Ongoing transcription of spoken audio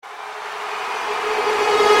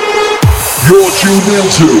You're tuned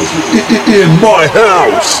into In My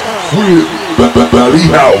House with Valley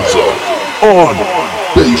Houser on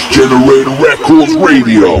Bass Generator Records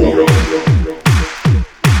Radio.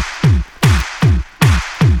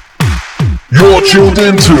 You're tuned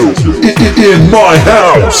into In My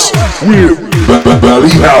House with Valley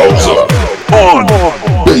Houser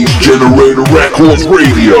on Bass Generator Records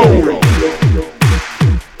Radio.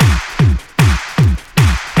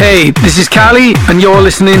 Hey, this is Callie, and you're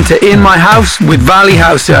listening to In My House with Valley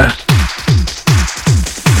Houser.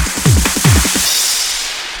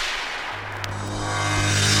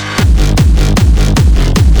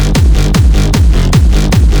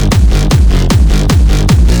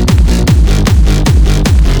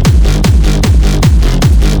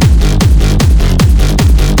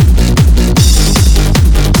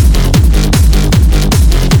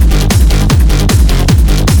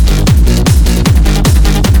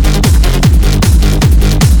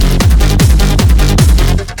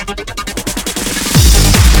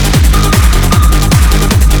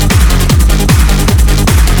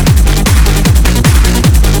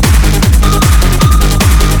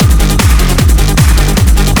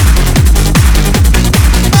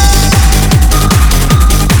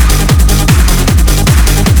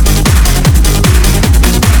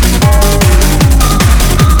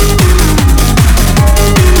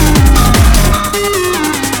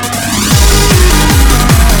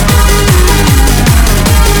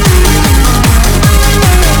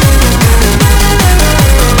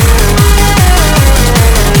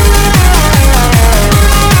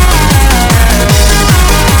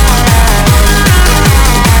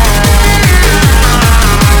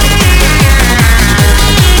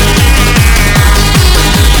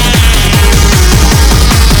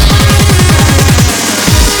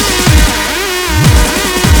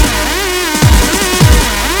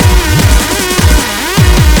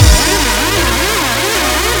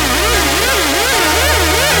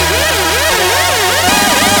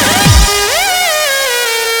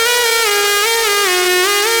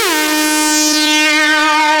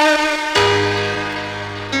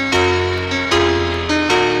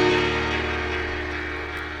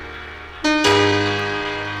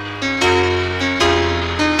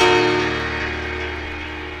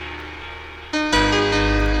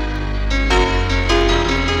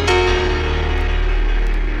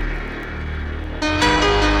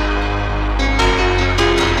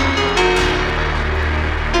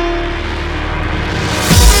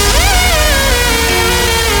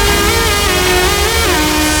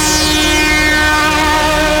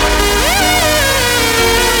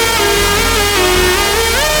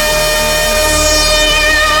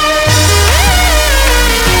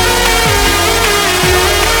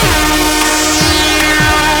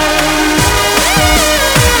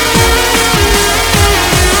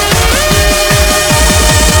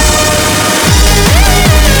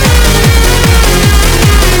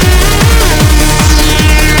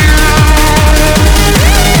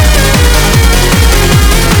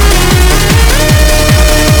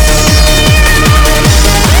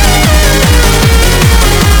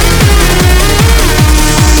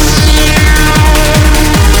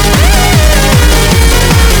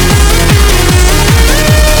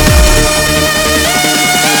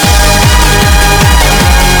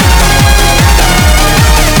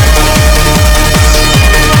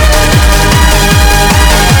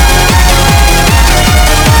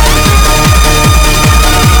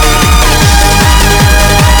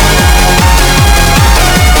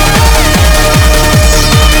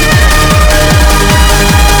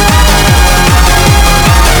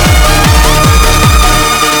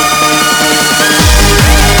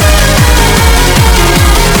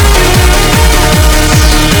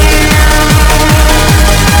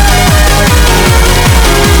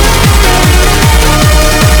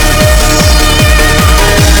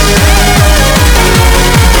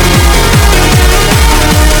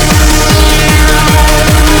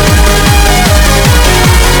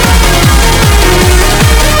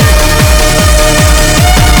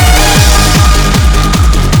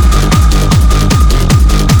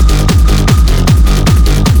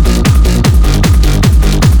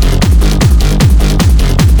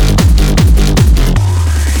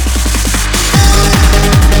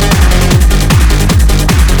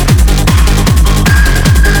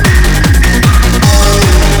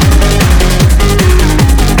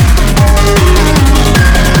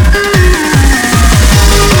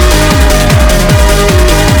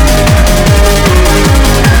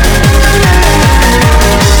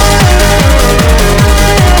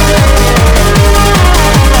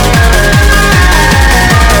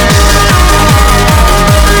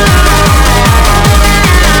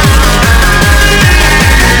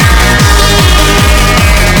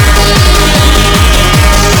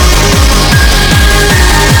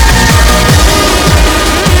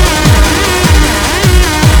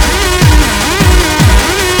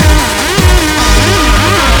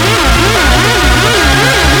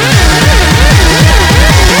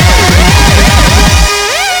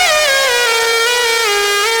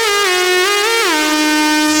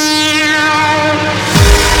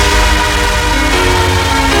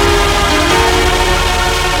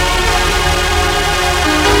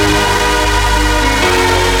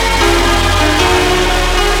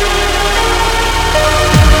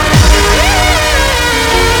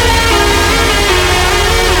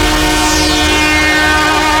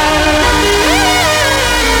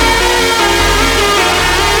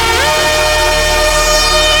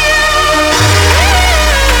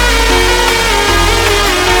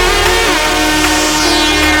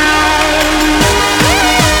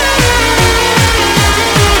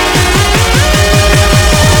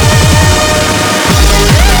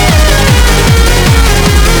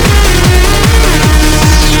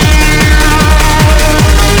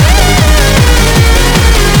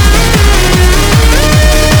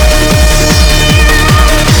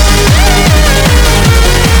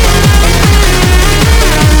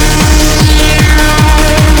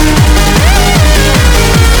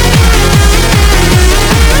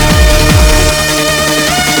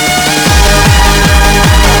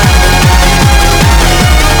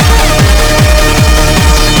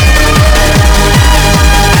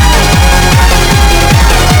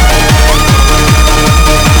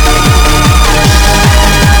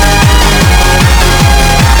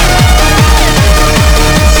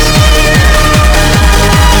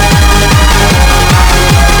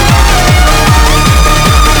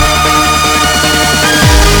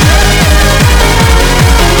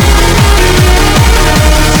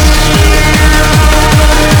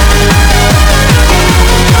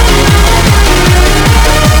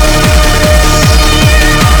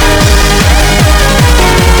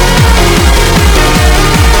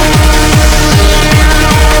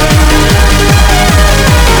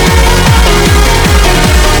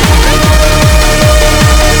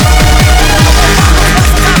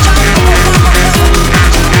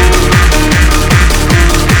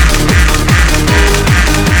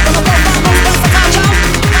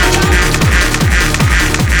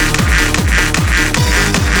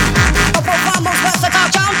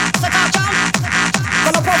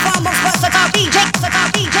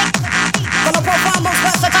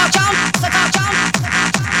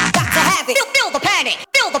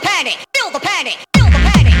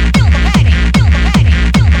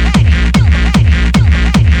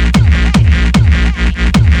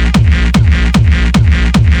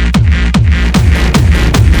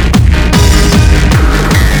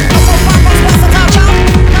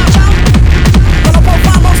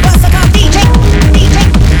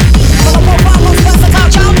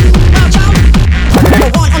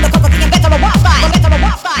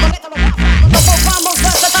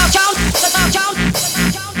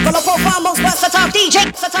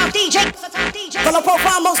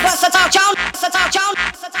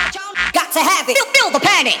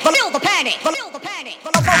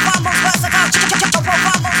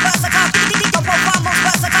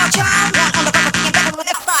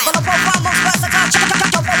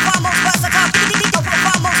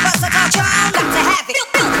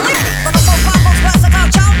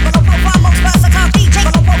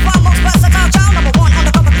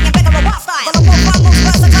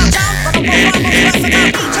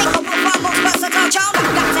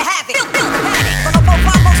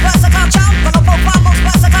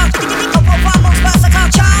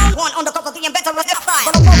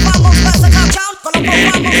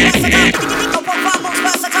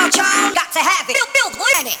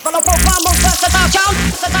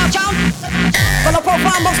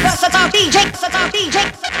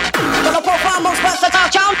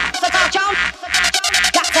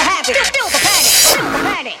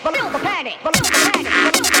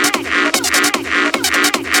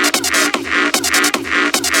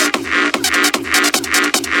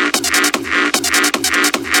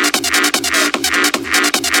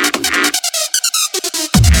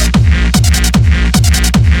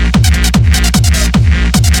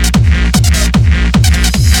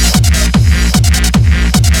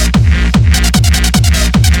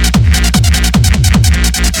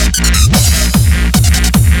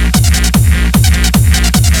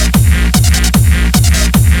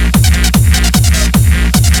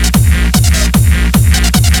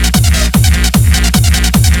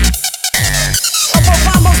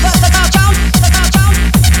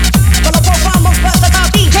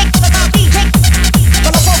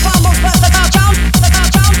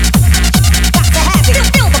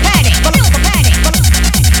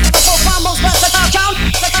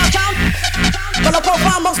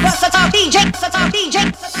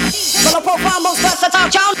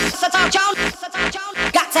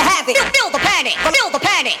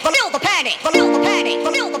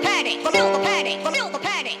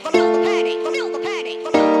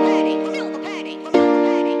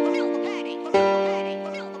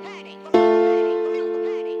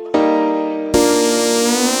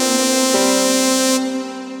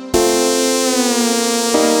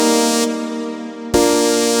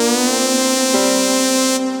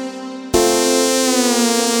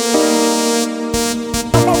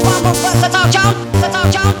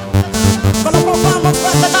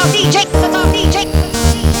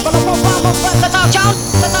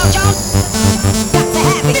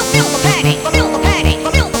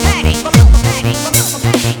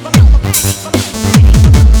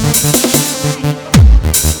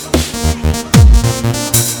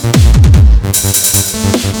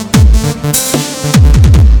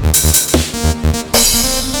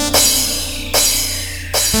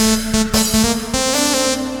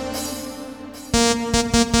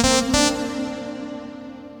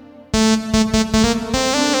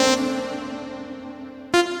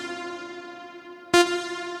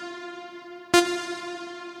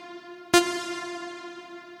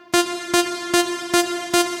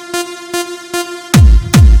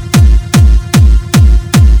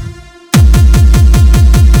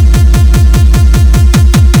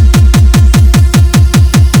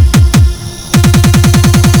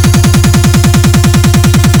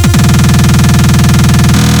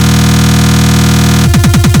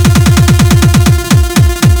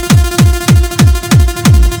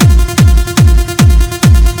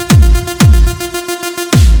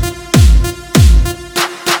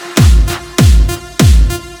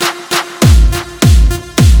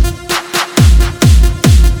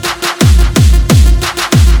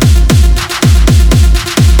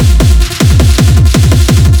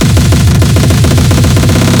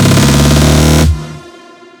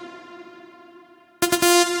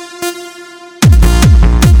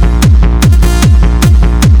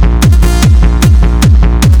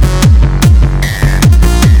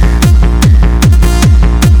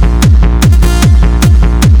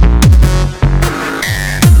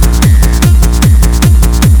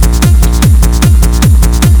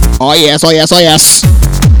 Oh yes, oh yes, oh yes.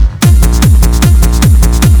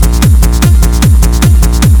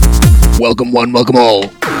 Welcome one, welcome all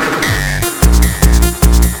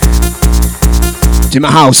to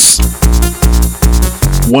my house.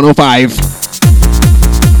 105.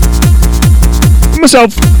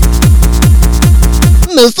 Myself.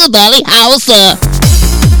 Mr. Valley House.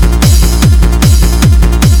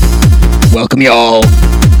 Welcome y'all.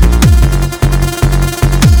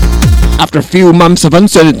 After a few months of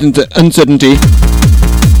uncertainty,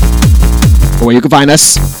 where you can find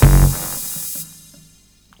us,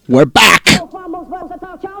 we're back.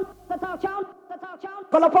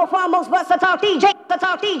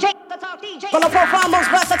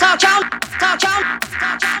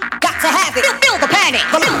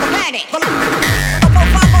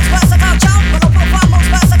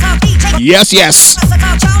 Yes, yes.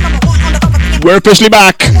 We're officially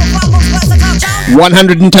back.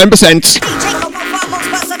 110%.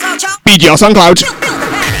 BG on SoundCloud.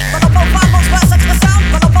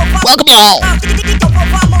 Welcome y'all.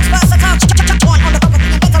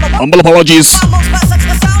 Humble apologies.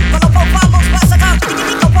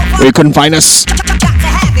 We couldn't find us.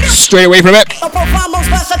 Straight away from it.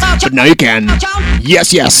 But now you can.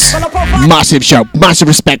 Yes, yes. Massive shout, massive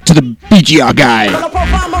respect to the BGR guy.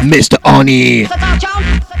 Mr. Oni.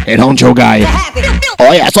 Head honcho guy.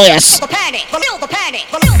 Oh yes, oh yes.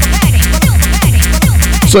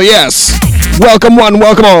 So yes, welcome one,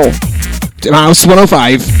 welcome all to House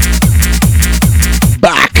 105.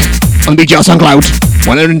 Back on BGR SoundCloud,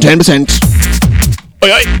 110%. Oi,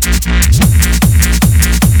 oi.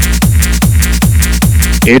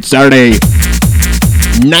 It's Saturday,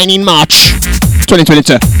 19 March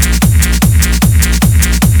 2022.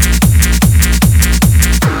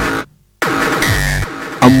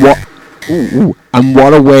 And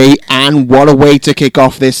what a way to kick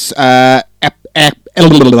off this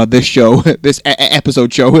this show, this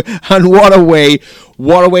episode show, and what a way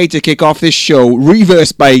to kick off this show,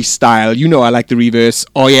 reverse bass style. You know I like the reverse.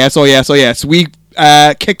 Oh yes, oh yes, oh yes. We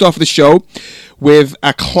kicked off the show with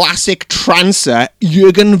a classic trancer,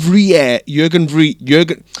 Jürgen Vries,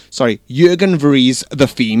 The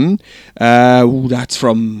Theme. That's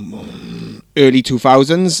from early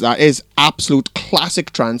 2000s. That is absolute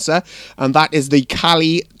classic trancer, and that is the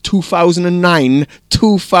Cali 2009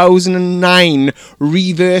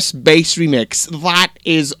 reverse bass remix. That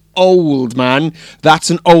is old, man. That's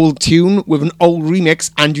an old tune with an old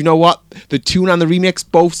remix, and you know what? The tune and the remix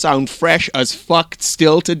both sound fresh as fuck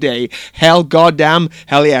still today. Hell goddamn,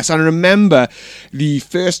 hell yes. And I remember the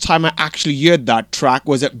first time I actually heard that track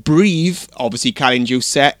was at Breathe, obviously Cali and Juice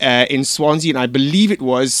set in Swansea, and I believe it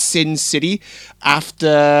was Sin City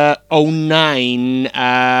after 09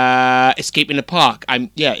 Escape in the Park.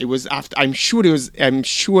 It was after. I'm sure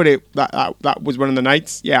that was one of the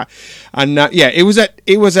nights. Yeah, and it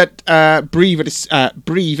was at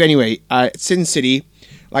Breathe anyway. Sin City.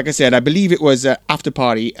 like I said, I believe it was after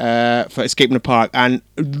party for Escape in the Park, and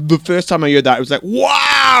the first time I heard that, it was like,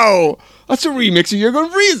 wow, that's a remix of You're Gonna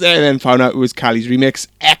Freeze, and then found out it was Callie's remix.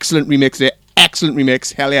 Excellent remix there. Excellent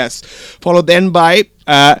remix, hell yes. Followed then by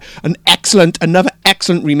another excellent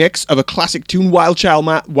remix of a classic tune, Wild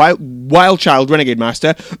Child Renegade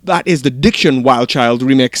Master. That is the Diction Wild Child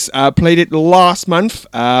remix. Played it last month.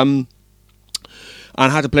 And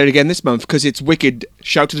I had to play it again this month because it's wicked.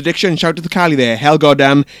 Shout to the Diction, shout to the Cali there. Hell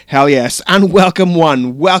goddamn, hell yes. And welcome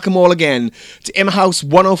all again to House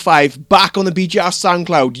 105, back on the BGR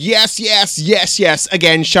SoundCloud. Yes.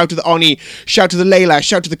 Again, shout to the Oni, shout to the Layla,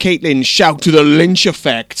 shout to the Caitlin, shout to the Lynch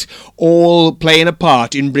Effect. All playing a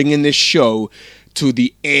part in bringing this show to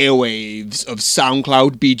the airwaves of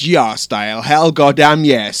SoundCloud BGR style. Hell goddamn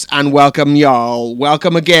yes. And welcome y'all.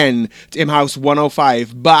 Welcome again to House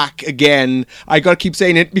 105. Back again. I gotta keep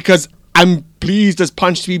saying it because I'm pleased as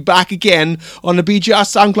punch to be back again on the BGR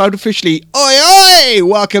SoundCloud officially. Oi!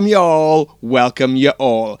 Welcome y'all. Welcome you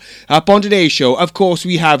all. Up on today's show, of course,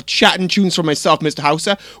 we have chat and tunes from myself, Mr.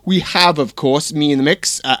 Hauser. We have, of course, me in the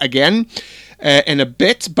mix again. In a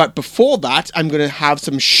bit, but before that, I'm going to have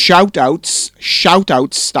some shout-outs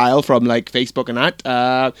style from like Facebook and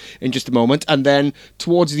that in just a moment, and then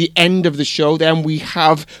towards the end of the show, then we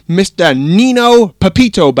have Mr. Nino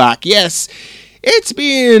Pipito back. Yes, it's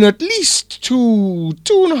been at least two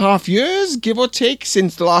and a half years, give or take,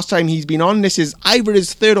 since the last time he's been on. This is either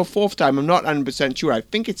his third or fourth time. I'm not 100% sure. I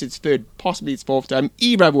think it's his third, possibly his fourth time.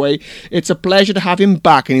 Either way, it's a pleasure to have him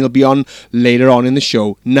back, and he'll be on later on in the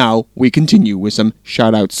show. Now, we continue with some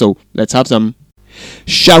shout-outs, so let's have some.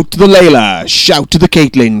 Shout to the Layla, shout to the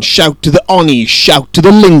Caitlin, shout to the Oni, shout to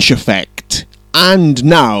the Lynch Effect. And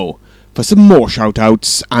now, for some more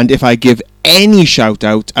shout-outs, and if I give any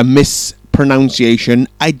shout-out a mispronunciation,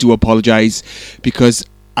 I do apologise, because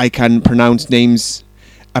I can pronounce names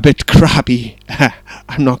a bit crappy.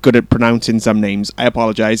 I'm not good at pronouncing some names. I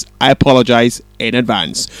apologise in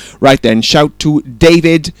advance. Right then, shout to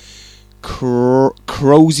David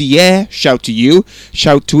Crozier, shout to you.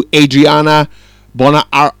 Shout to Adriana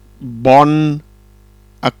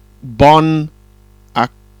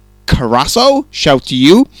Carasso, shout to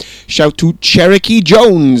you. Shout to Cherokee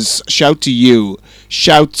Jones, shout to you.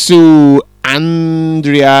 Shout to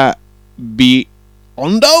Andrea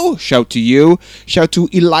Biondo, shout to you. Shout to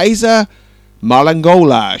Eliza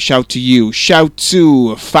Malangola, shout to you. Shout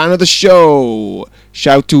to fan of the show,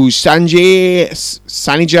 shout to Sanijal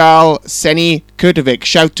Seni Kurtovic.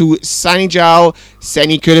 Shout to Sanijal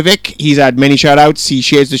Seni Kurtovic. He's had many shout outs. He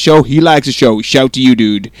shares the show. He likes the show. Shout to you,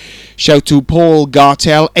 dude. Shout to Paul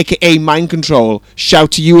Gartel, aka Mind Control.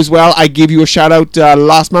 Shout to you as well. I gave you a shout out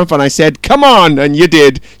last month and I said, come on, and you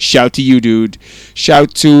did. Shout to you, dude.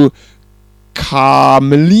 Shout to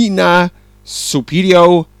Carmelina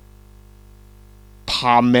Supirio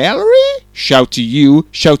Palmeri, shout to you.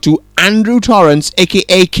 Shout to Andrew Torrance,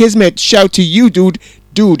 aka Kismet. Shout to you, dude.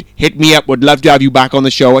 Dude, hit me up. Would love to have you back on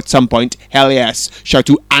the show at some point. Hell yes. Shout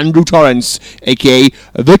to Andrew Torrance, aka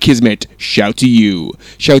The Kismet. Shout to you.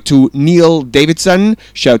 Shout to Neil Davidson.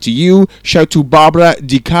 Shout to you. Shout to Barbara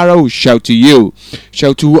DiCaro. Shout to you.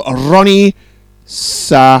 Shout to Ronnie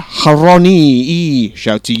Saharoni.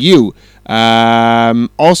 Shout to you.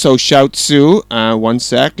 Also shout to one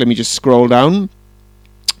sec. Let me just scroll down.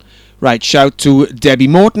 Right, shout to Debbie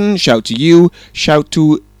Morton, shout to you, shout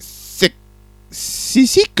to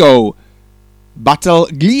Sisico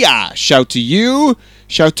Battleglia, shout to you,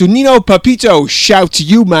 shout to Nino Pipito, shout to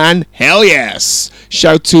you, man, hell yes.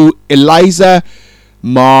 Shout to Eliza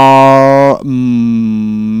Marine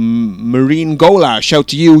Gola, shout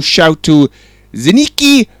to you, shout to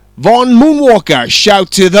Ziniki Von Moonwalker,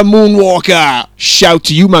 shout to the Moonwalker. Shout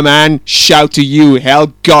to you, my man. Shout to you.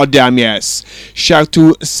 Hell goddamn yes. Shout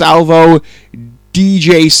to Salvo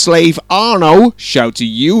DJ Slave Arno. Shout to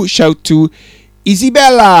you. Shout to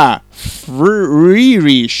Isabella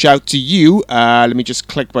Friri. Shout to you. Let me just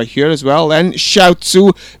click right here as well then. Shout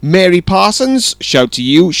to Mary Parsons. Shout to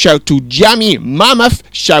you. Shout to Jammy Mammoth.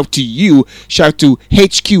 Shout to you. Shout to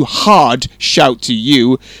HQ Hard. Shout to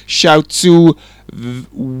you. Shout to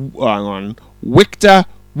Victor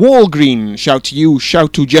Walgreen, shout to you.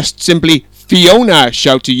 Shout to just simply Fiona,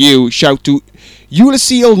 shout to you. Shout to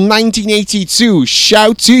Ulysses 1982,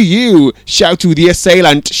 shout to you. Shout to The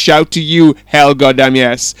Assailant, shout to you. Hell goddamn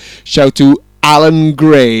yes. Shout to Alan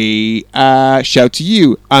Gray, shout to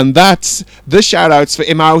you. And that's the shout outs for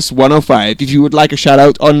House 105. If you would like a shout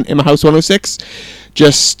out on House 106,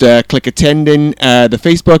 just click attend in the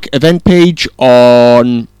Facebook event page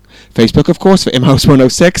on Facebook, of course, for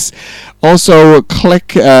ImHouse106. Also,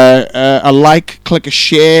 click a like, click a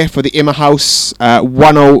share for the ImHouse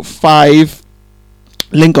 105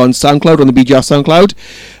 link on SoundCloud, on the BGR SoundCloud,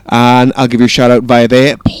 and I'll give you a shout out via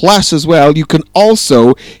there. Plus, as well, you can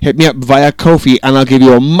also hit me up via Ko-fi, and I'll give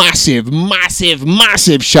you a massive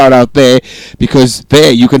shout out there, because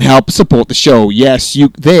there you can help support the show. Yes, you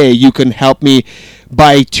can help me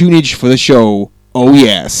buy tunage for the show. Oh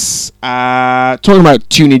yes. Talking about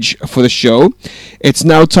tunage for the show, it's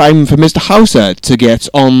now time for Mr. Hauser to get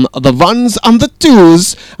on the ones and the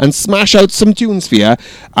twos and smash out some tunes for you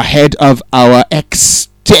ahead of our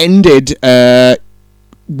extended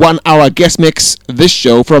 1 hour guest mix this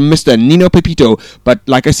show from Mr. Nino Pipito. But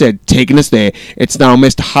like I said, taking us there, it's now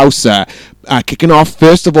Mr. Hauser kicking off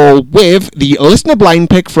first of all with the listener blind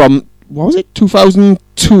pick from, what was it,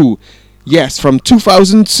 2002. Yes, from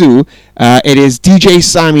 2002, it is DJ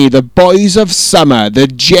Sammy, The Boys of Summer, the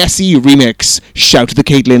Jessie remix. Shout to the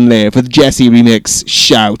Caitlin there for the Jessie remix.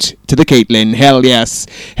 Shout to the Caitlin. Hell yes.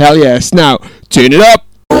 Hell yes. Now, turn it up.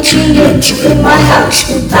 Tune in to In My House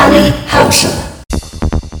with Valley Hauser.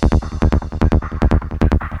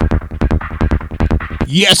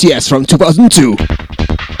 Yes, from 2002.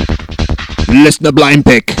 Listener blind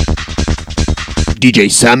pick.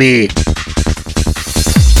 DJ Sammy.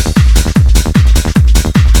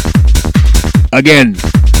 Again,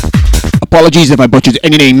 apologies if I butchered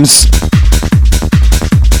any names.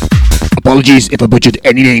 Apologies if I butchered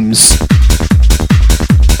any names.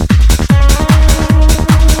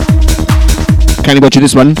 Can you butcher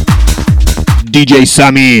this one? DJ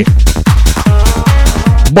Sammy.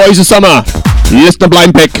 Boys of Summer. Listener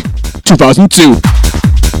blind pick. 2002.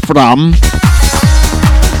 From.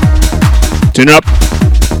 Turn it up.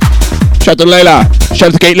 Shout to Layla.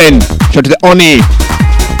 Shout to Caitlin. Shout to the Oni.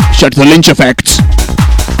 Shout to the Lynch Effect.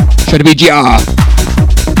 Shout to BGR.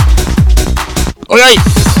 Alright.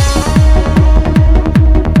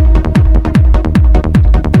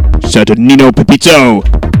 Shout to Nino Pipito.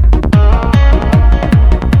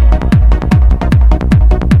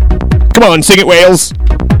 Come on, sing it, Wales.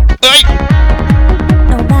 Alright.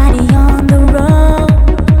 Nobody on the road,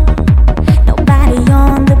 nobody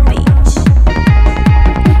on the beach.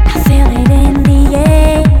 I feel it in the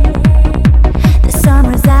air. The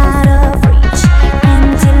summer's out of reach.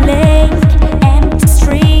 Empty lake, empty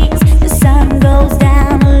streets. The sun goes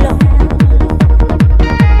down low.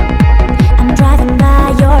 I'm driving by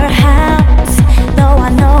your house, though I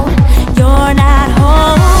know you're not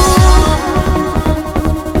home.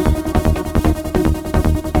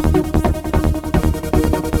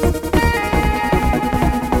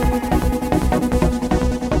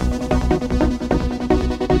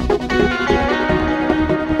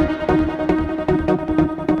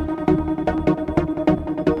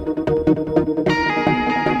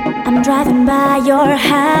 I'm driving by your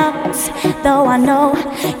house, though I know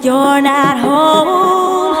you're not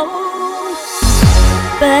home.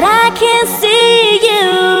 But I can see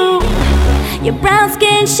you, your brown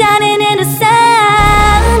skin shining in the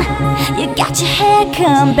sun. You got your hair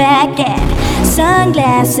come back and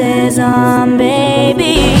sunglasses on,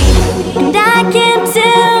 baby. And I can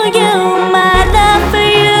tell you my love for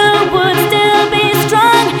you would still be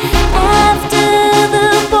strong after the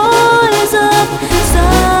boys of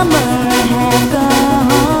summer have gone.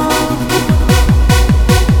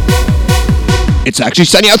 It's actually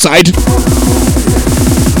sunny outside.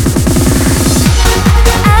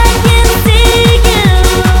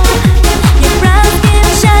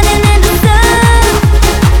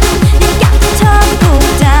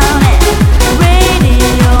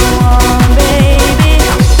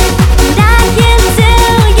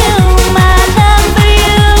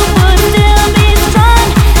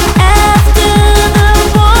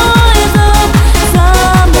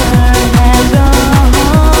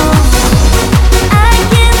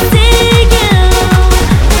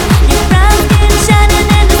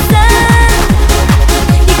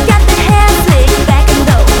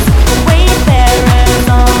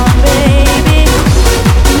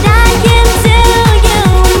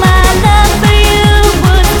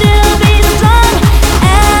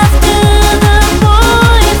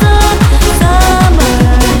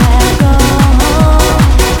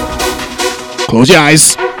 Close your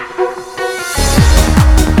eyes.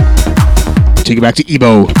 Take it back to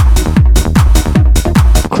Ebo.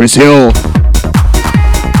 Chris Hill.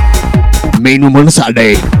 Main room on a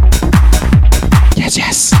Saturday. Yes,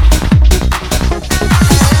 yes. I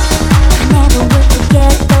never will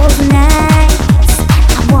forget those nights.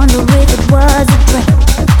 I wonder if it was a dream.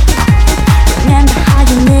 Remember how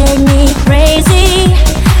you made me crazy.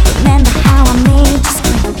 Remember how I made you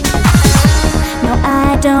scream. No,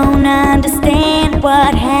 I don't know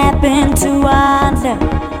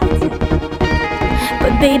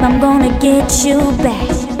babe, I'm gonna get you back.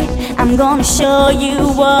 I'm gonna show you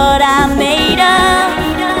what I'm made of.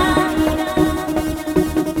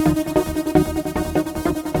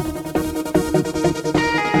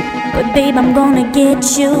 But babe, I'm gonna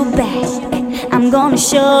get you back. I'm gonna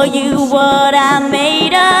show you what I'm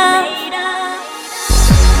made of.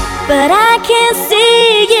 But I can't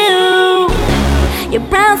see you. Your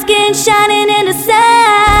brown skin shining in the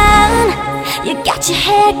sun. You got your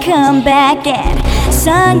hair come back and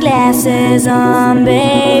sunglasses on,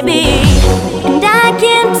 baby. And I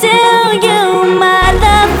can tell you my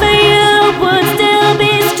love for you would still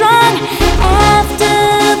be strong after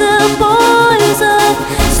the boys of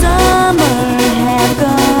summer have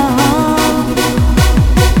gone.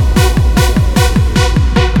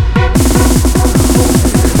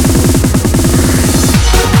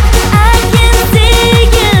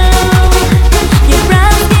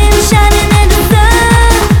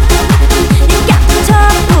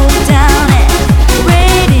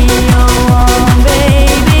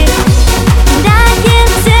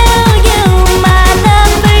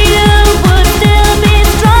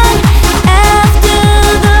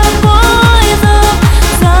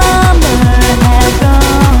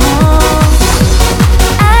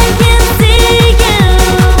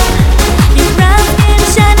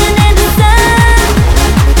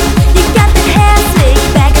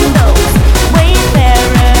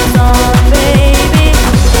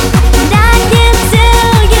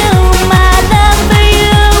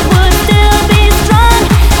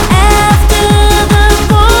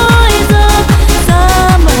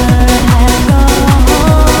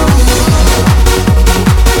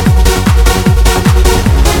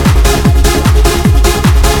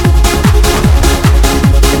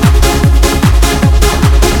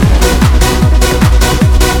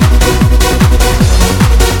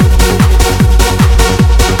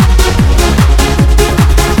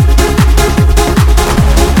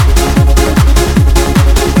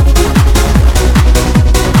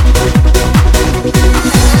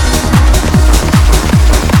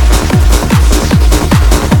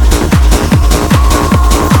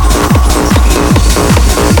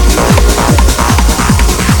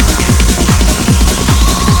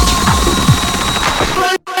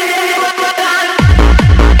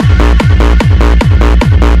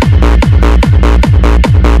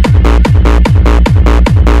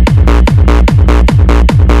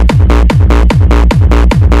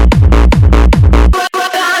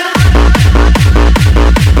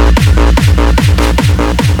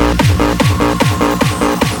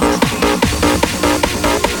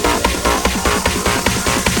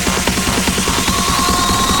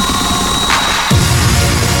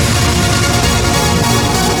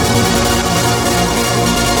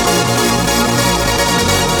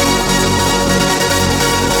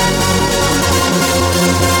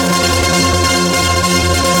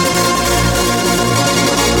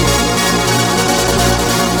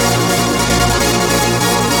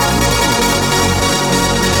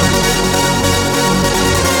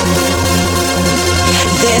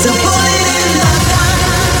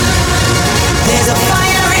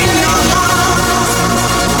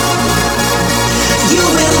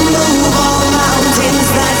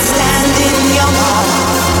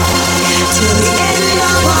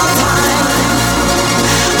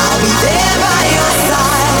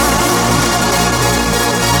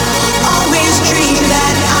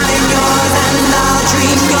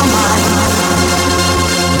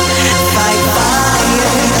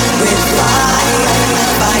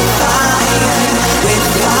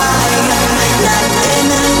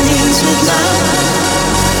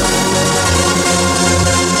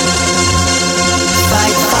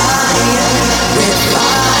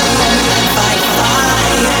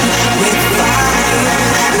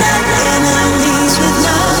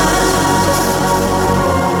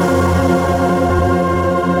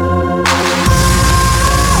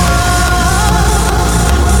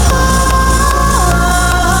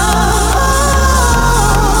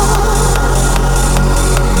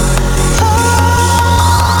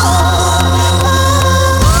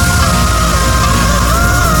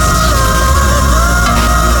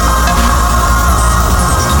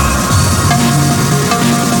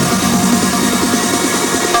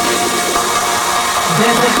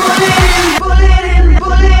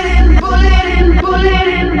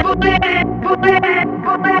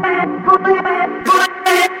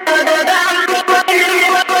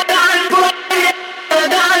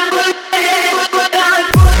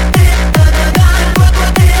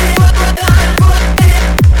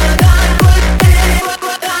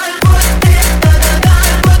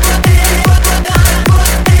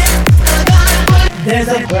 There's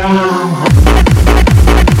a ground.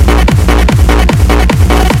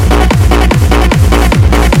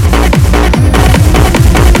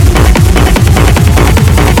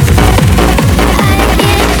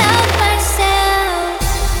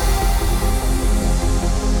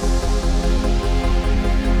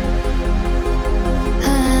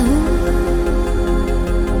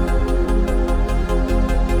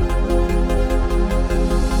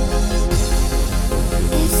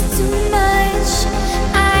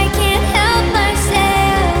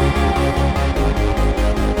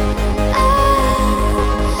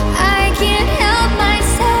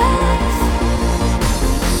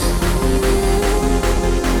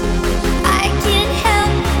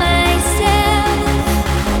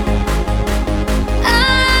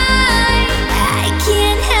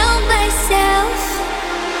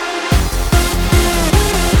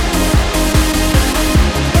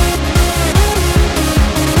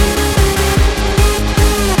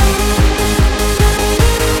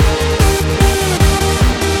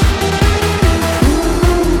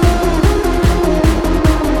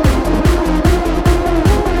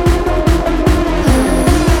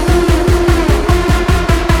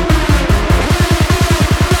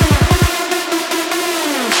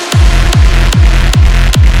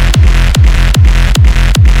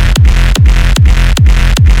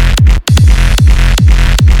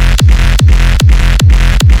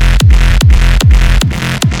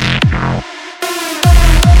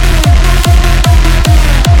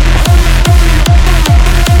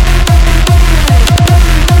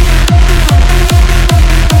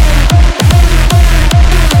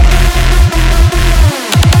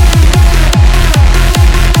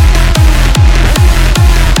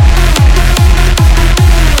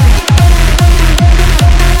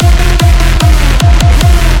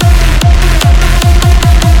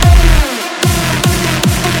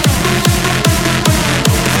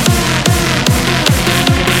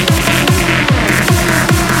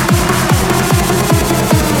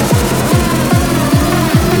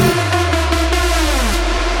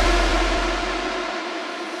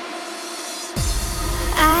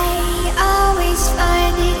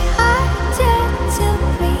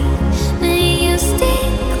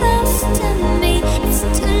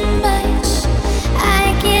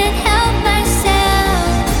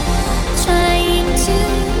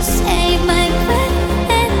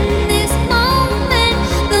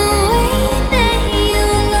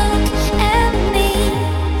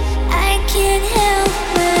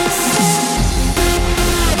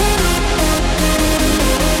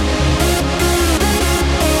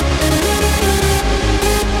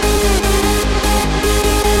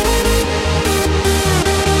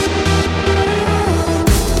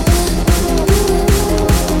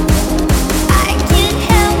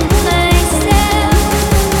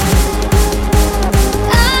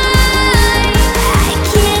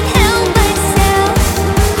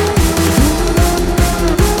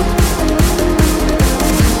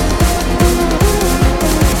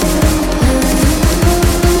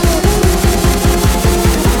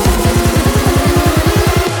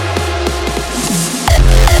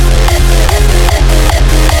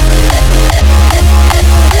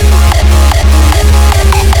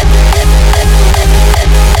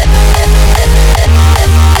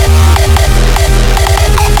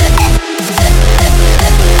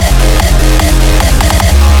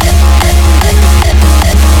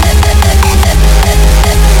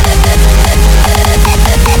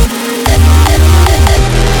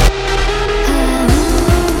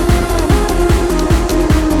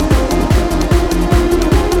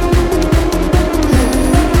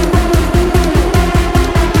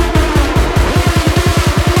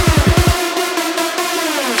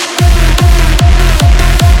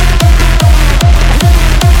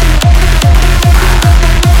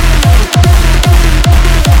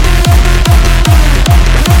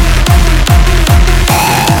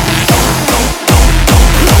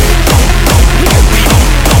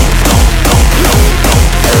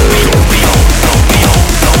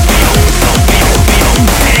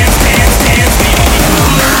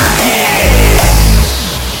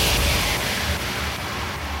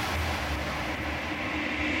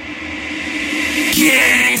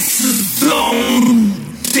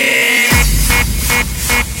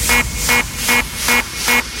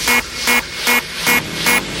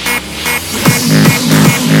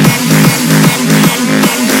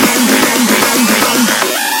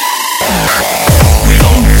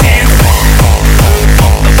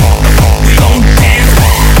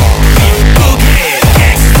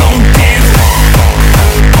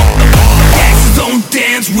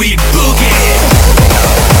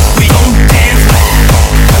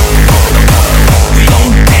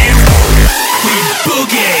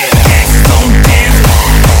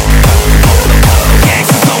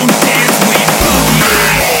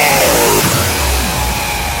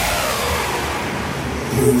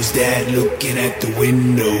 dad looking at the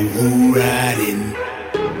window, who riding?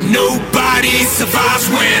 Nobody survives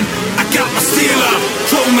when I got my steel up,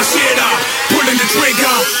 throw my shit up, pulling the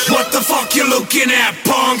trigger. What the fuck you looking at,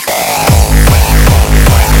 punk?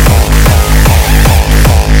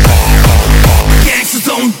 Gangsters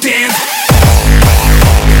don't dance.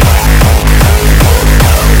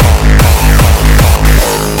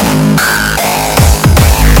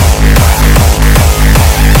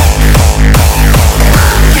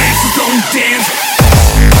 Gangsters don't dance.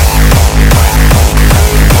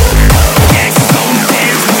 Gangsters don't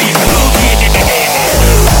dance. We boogie.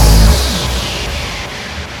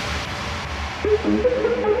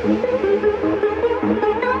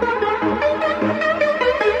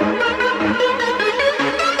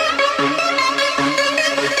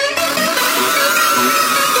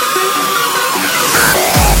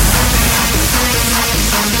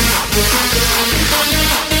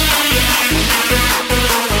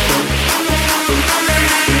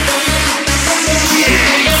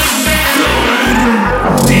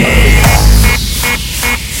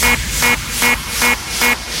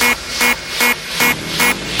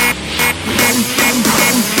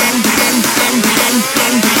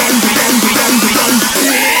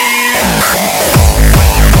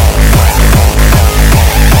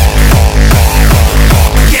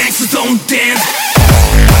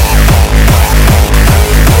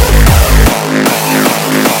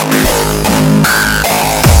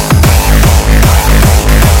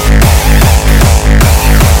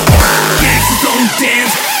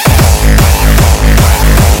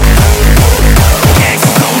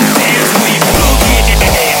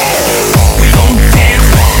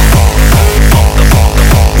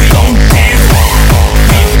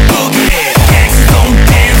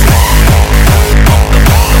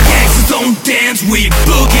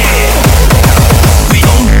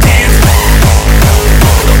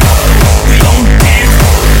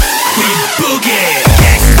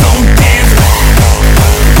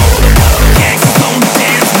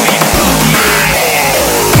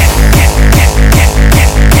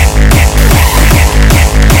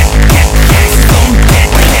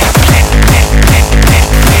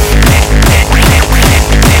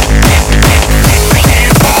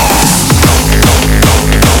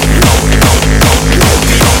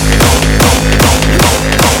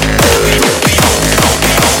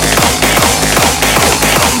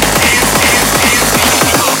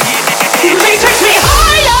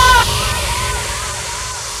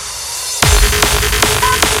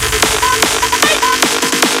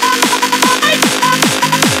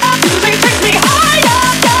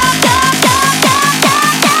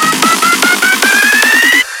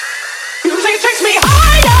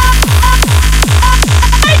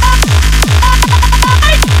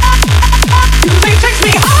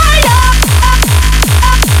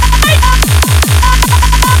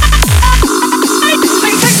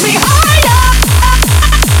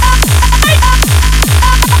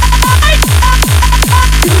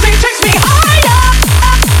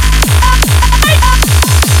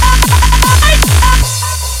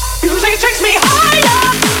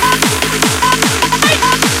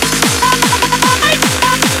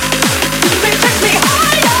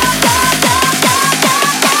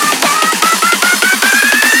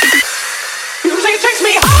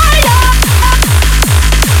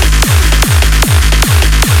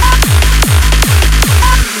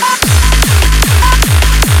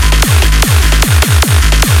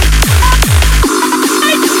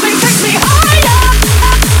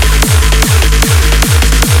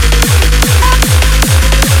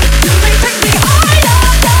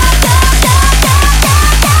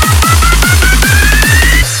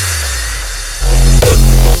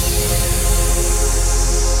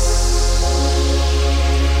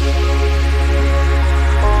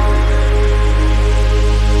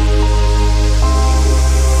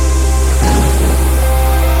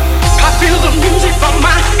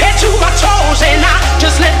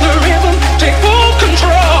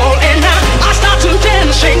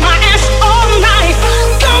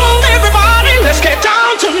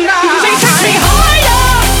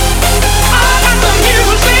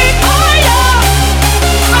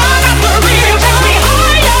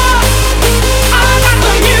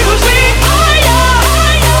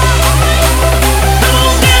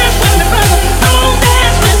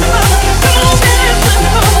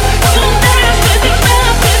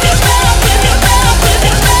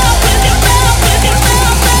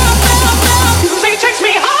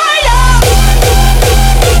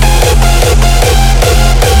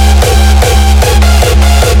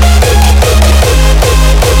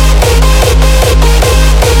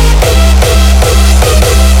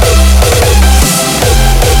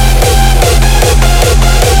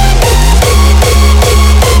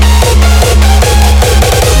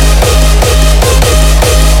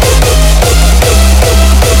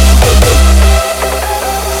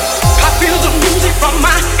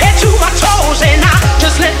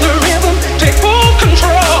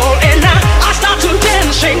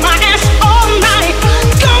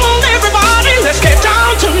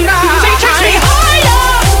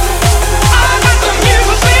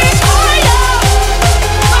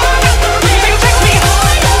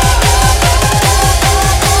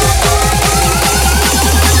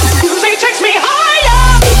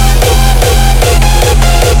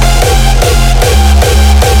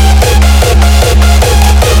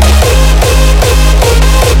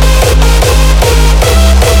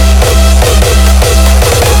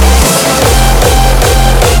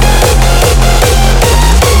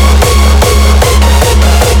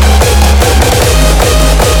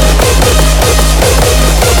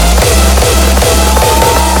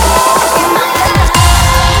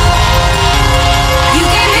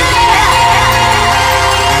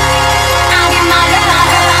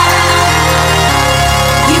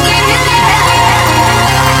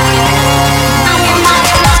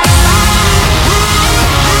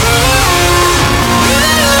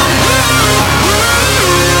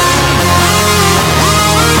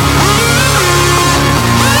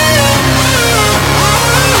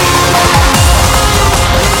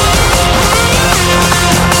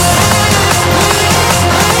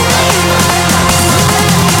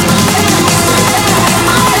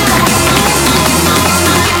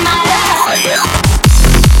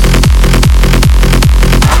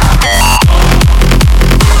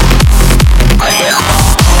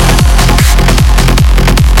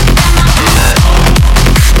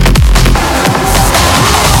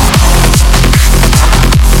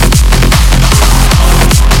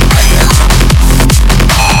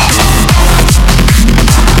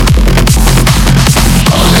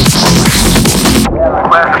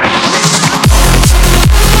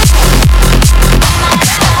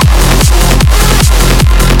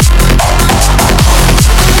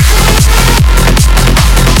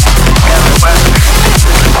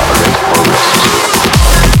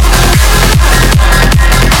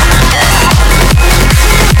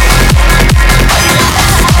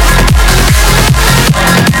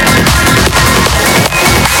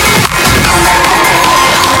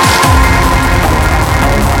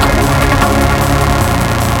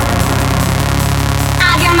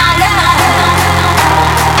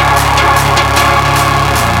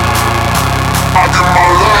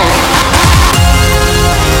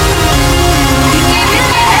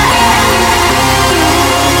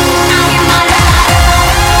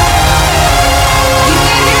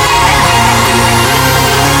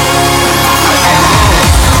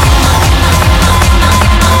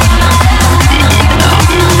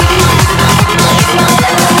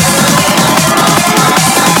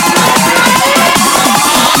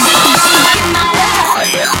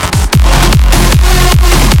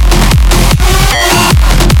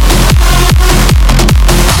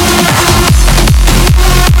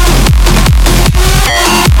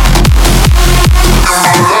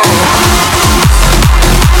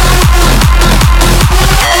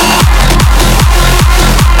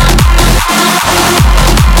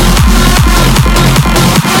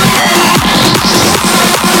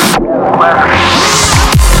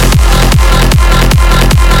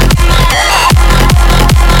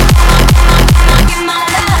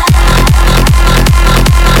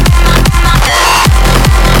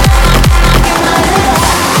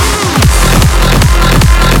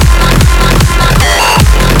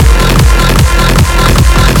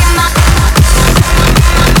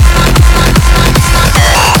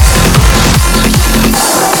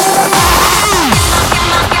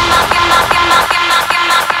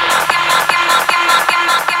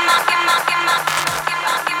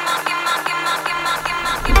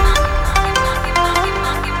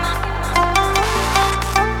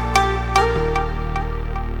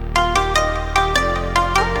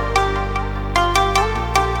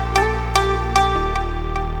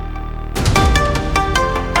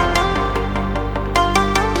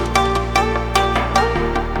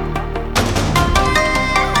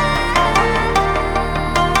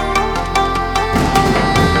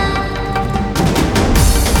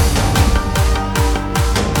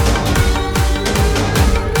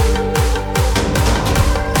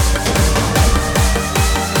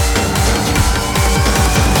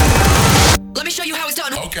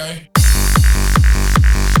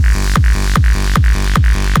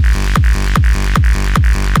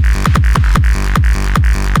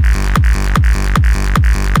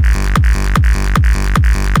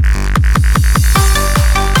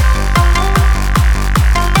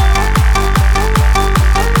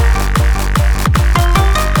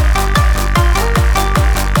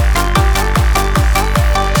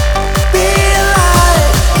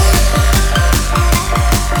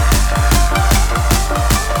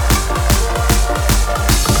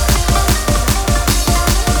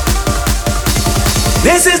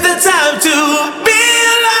 This is the time to be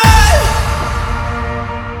alive.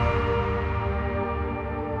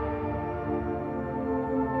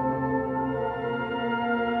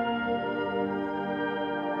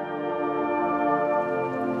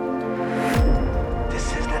 This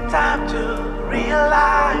is the time to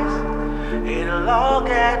realize it'll all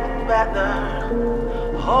get better.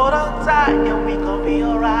 Hold on tight and we gon' be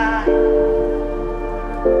alright.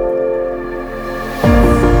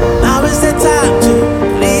 Now is the time to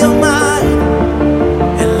clear your mind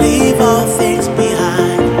and leave all things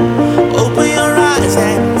behind. Open your eyes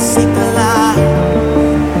and seek the light.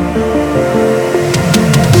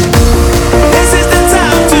 This is the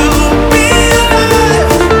time to be alive,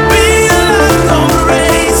 don't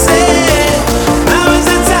race it. Now is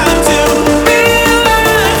the time to be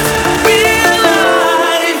alive, be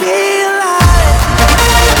alive, be alive.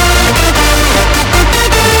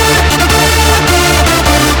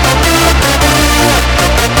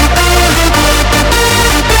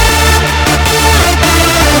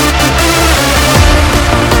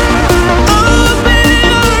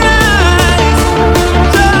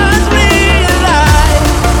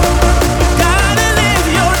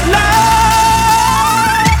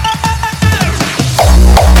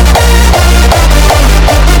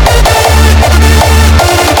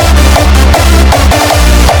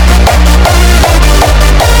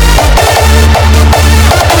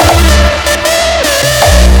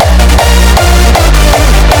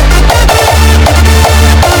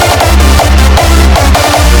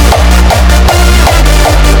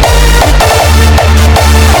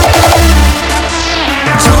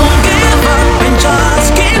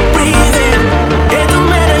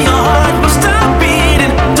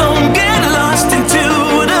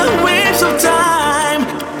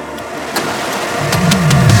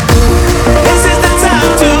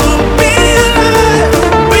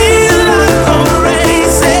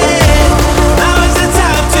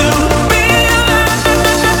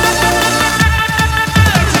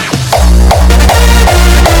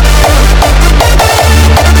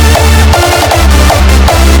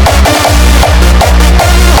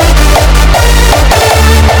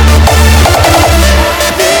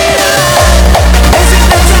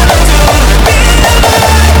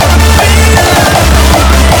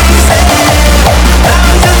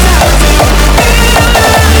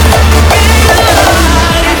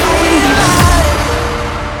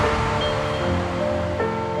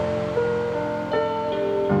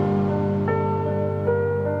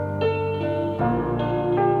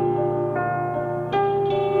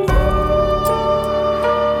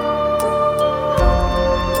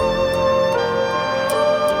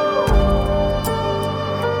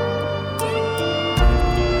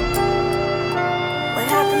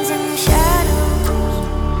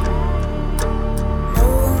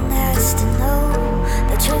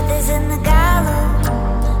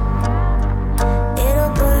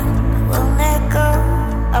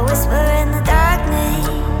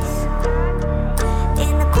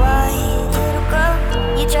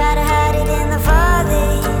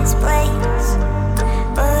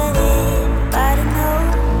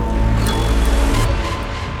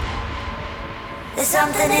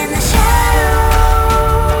 something in the shadows.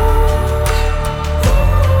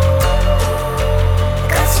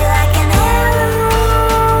 Cuts you like an arrow,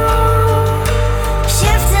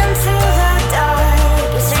 shifting through the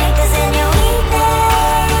dark. Your strength is in your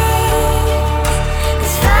weakness.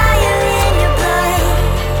 There's fire in your blood,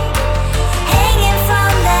 hanging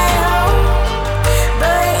from that hole.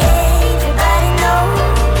 But everybody knows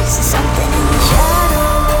there's something in the shadows.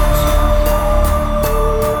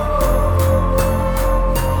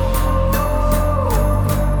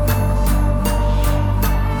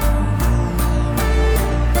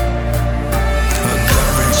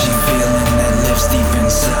 Deep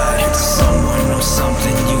inside, someone knows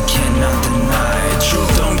something you cannot deny.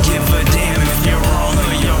 Truth don't give a damn if you're wrong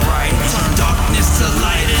or you're right. Turn darkness to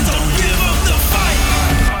light and don't give up the fight.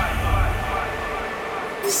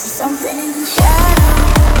 This is something in the shadows.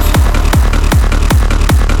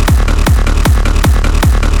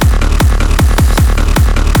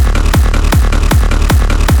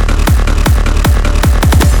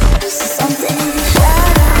 This is something in the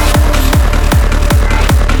shadows.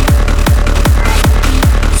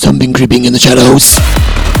 Something creeping in the shadows.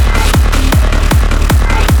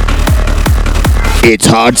 It's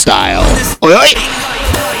hard style. Oi oi!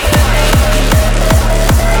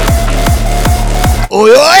 Oi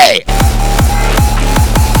oi!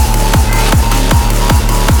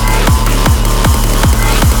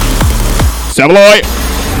 Saveloy!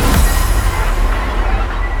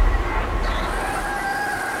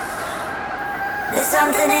 There's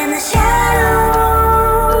something in the shadows.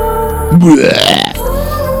 Cause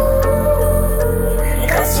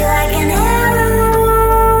you're like an arrow,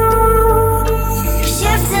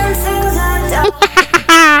 shifting through the dark.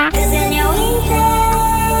 'Cause in your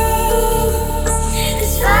weakness,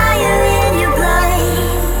 there's fire in your blood,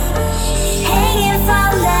 hanging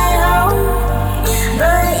from that hole.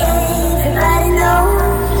 But everybody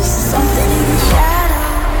knows something in the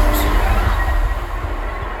shadows.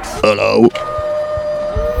 Hello.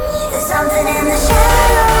 There's something in the shadows.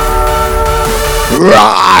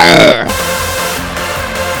 Rawr.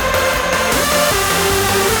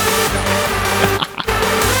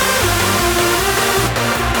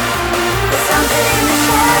 There's something in the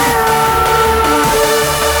shadows.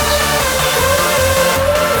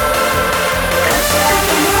 'Cause you're like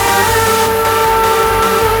an arrow.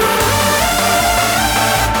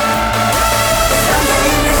 There's something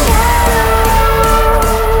in the shadows.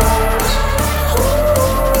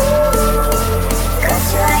 'Cause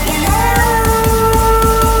you're like an arrow.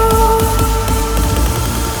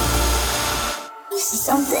 There's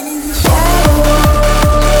something in the shadows.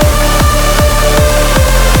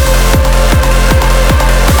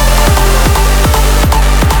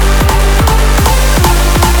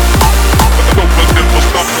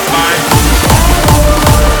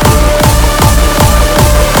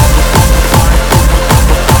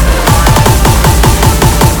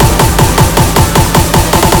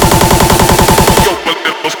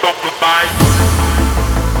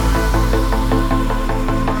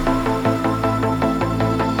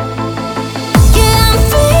 Yeah, I'm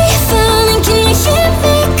free falling. Can you hear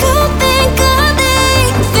me calling for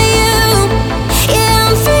you? Yeah, I'm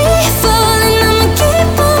free falling. I'ma keep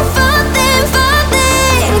on falling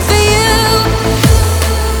for you.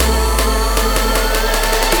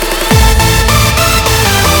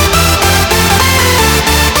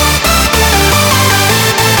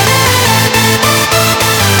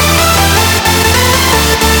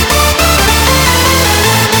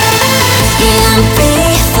 Yeah, I'm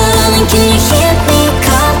free falling. Can you hear me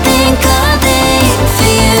calling for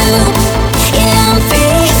you? Yeah, I'm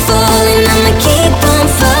free falling. I'ma keep on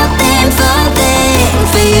falling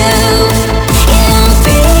for you. Yeah, I'm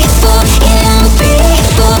free fall. Yeah, I'm free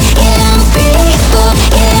fall. Yeah, I'm free fall.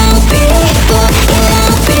 Yeah, I'm free fall. Yeah,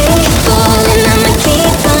 I'm free falling. I'ma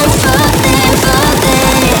keep on falling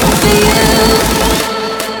for you.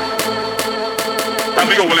 And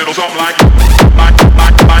we go a little something like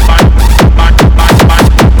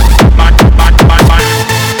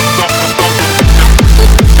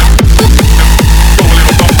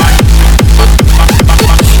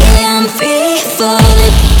Yeah, I'm free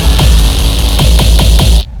falling.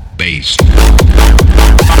 bass.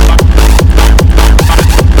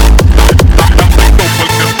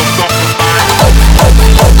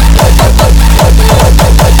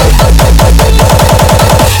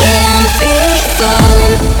 Yeah, I'm free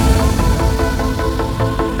falling.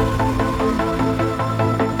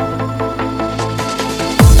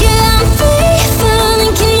 Yeah, I'm free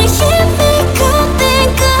falling. Can you hear me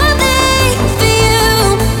calling for you?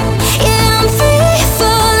 Yeah, I'm free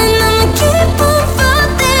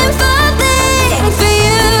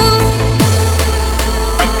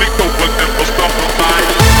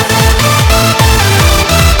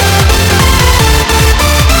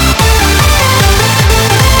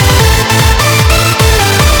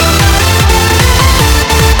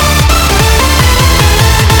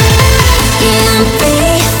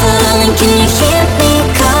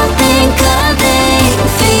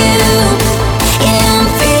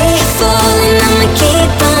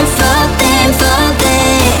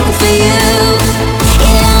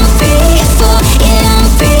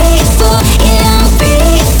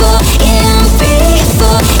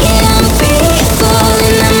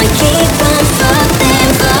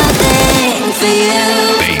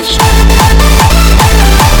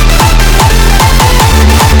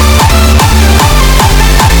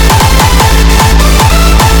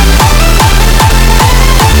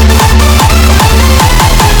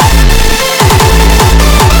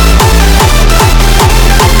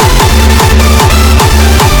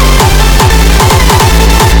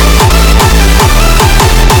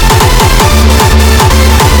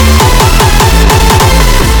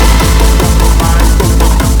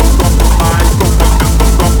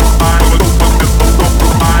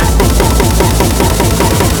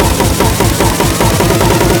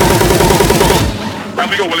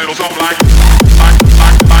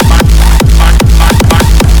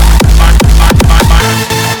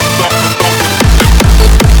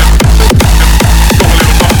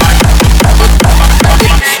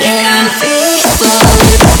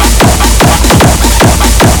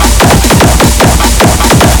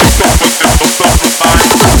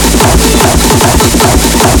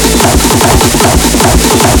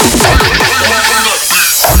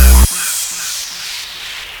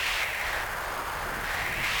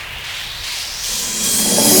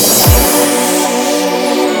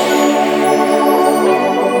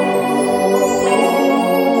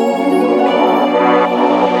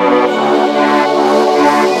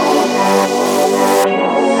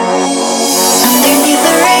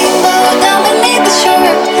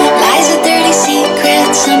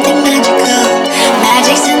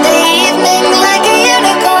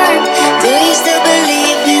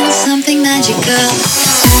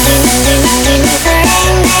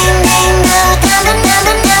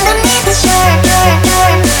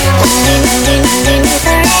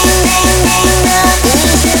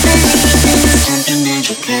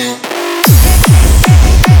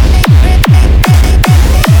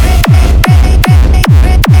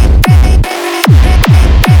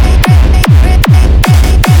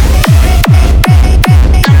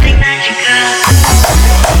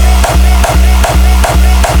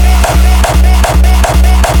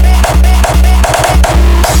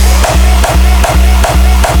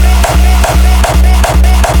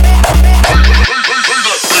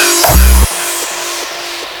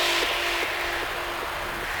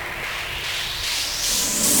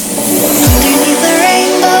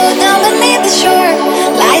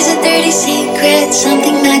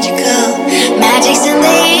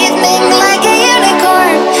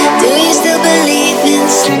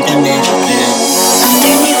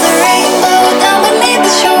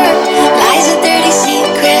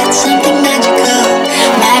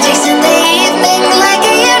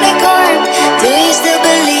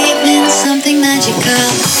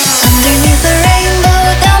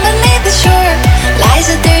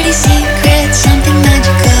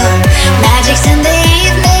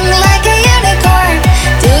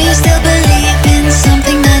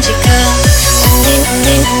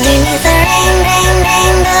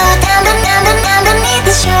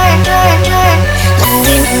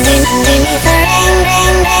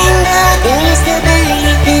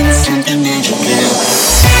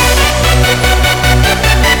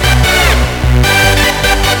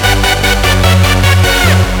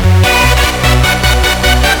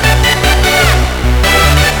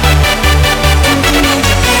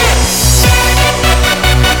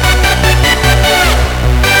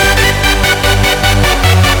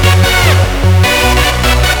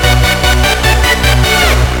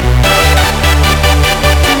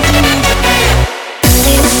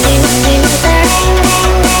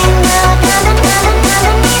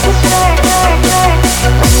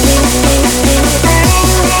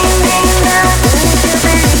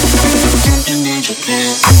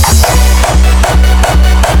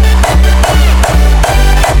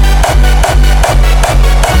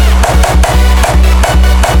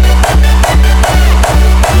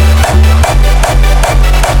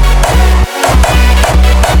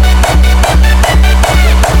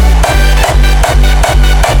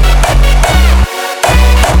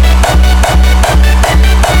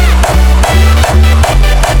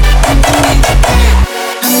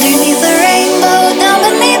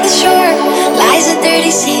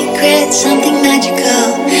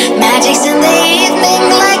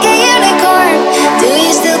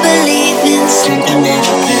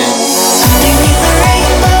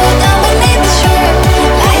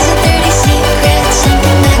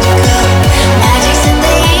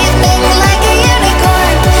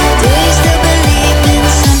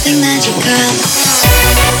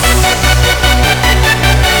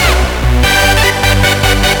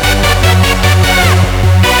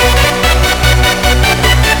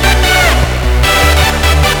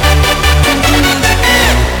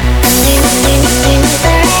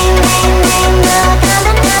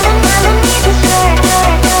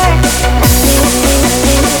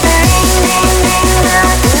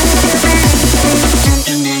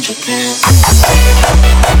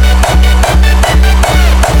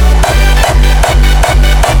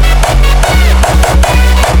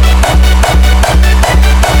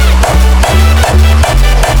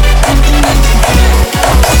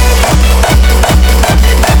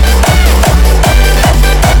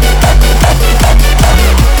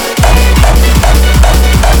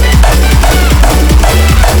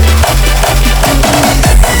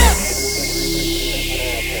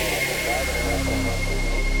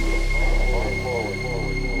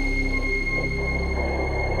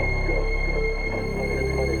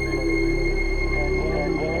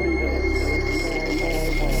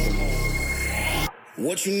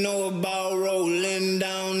What you know about rolling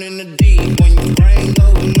down in the deep? When your brain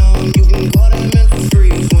goes numb, you can call that mental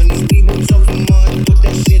freeze. When these people talk too much, put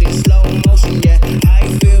that shit in slow motion. Yeah,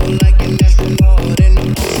 I feel like an astronaut in the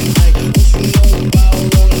ocean. Like, what you know about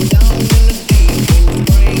rolling down in the deep? When your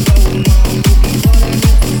brain goes numb, you can call that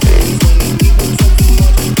mental freeze. When these people talk too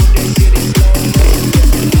much, put that shit in slow motion. Yeah,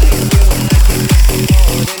 I feel like an astronaut in the ocean.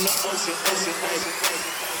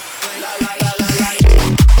 La la la la la.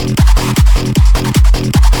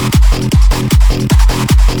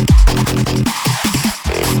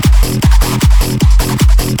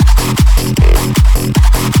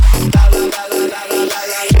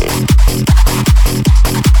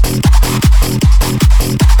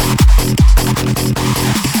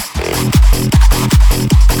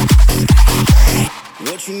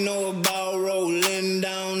 What you know about rolling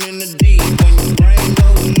down in the deep? When your brain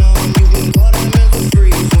goes numb, you can call that mental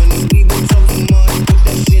freeze. When these people talk too much, put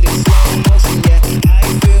that shit in slow motion. Yeah, I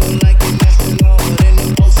feel like an astronaut in the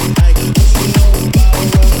ocean. Like, what you know about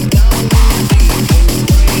rolling down in the deep?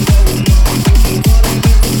 When your brain goes numb, you can call that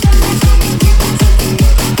mental freeze. When these people talk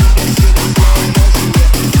too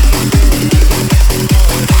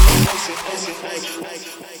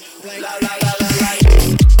much, put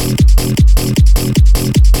that shit in slow motion. Yeah, I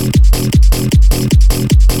feel like an astronaut in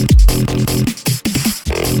the ocean.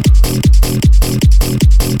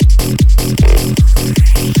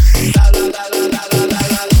 La la la la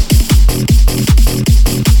la.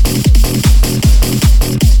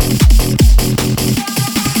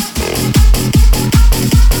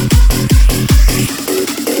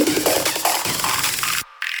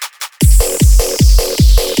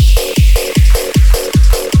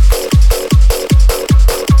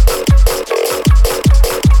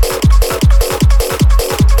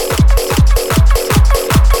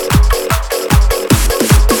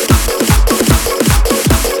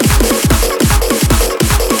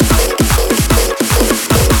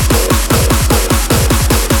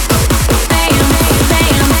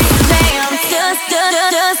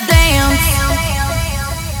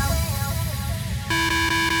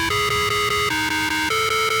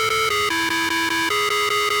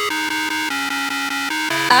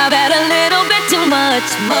 I've had a little bit too much.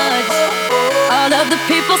 All of the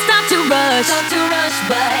people start to rush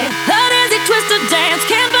by. How does it twist to dance?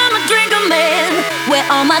 Can't find my drink, I'm in. Where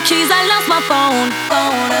are my keys? I lost my phone.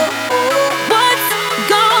 What's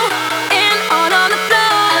going on the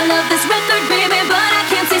floor? I love this record, baby, but I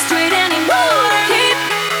can't see straight anymore. Keep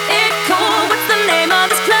it cool. What's the name of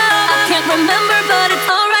this club? I can't remember, but it's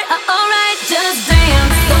alright, alright. Just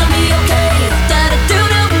dance, gonna be okay.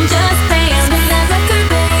 Da-da-doo-doo, just dance. Spin that record,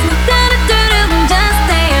 baby. Da-da-doo-doo, just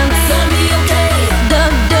dance. Gonna be okay.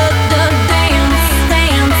 Da-da-da-dance,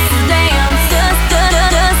 dance, just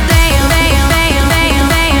dance.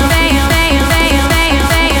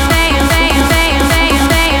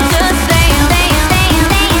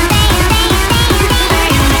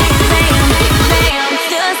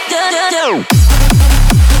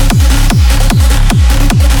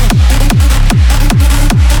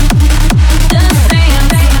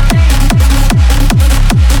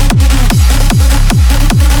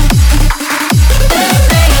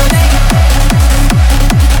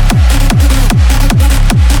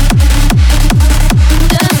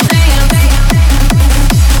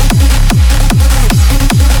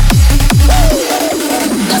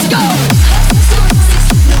 Let's go.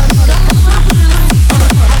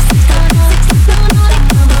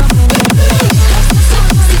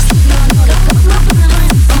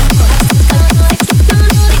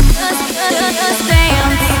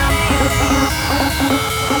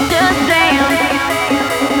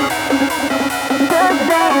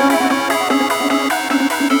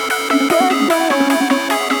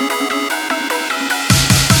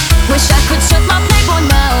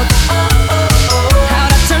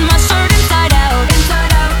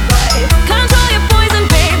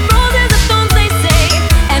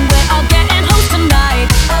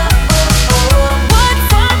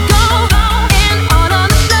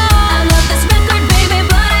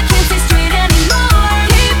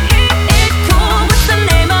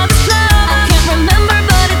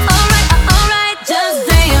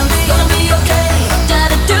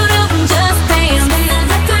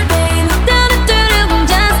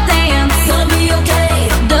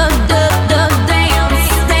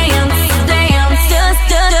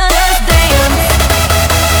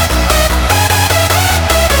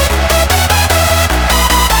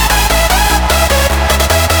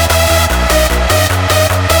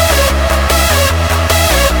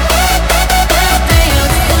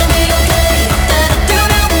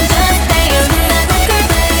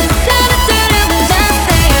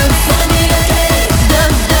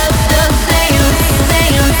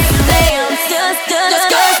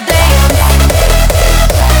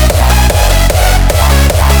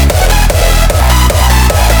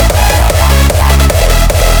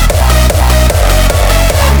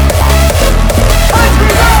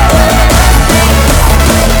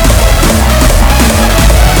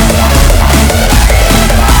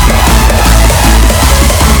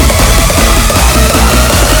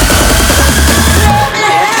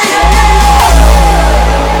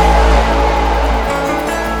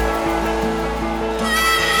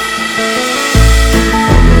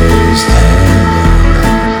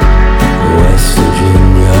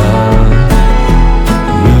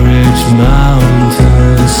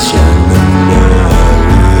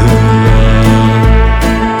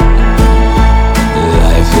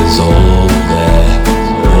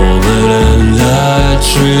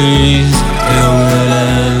 trees, younger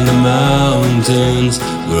than the mountains,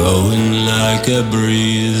 growing like a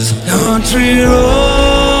breeze. Country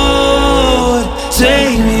road,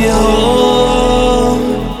 take me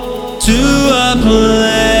home to a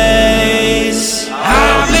place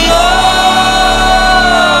I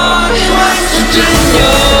belong. West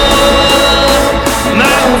Virginia,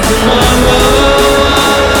 mountain mama,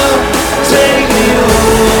 take me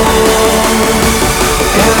home.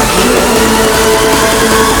 Country road.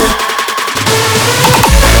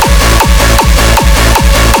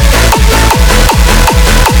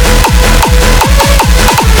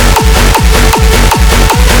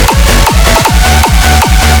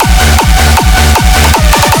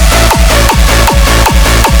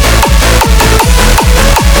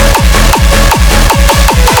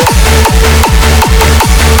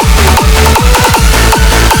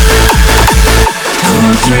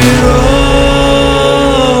 Country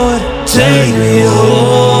road, take me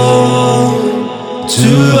home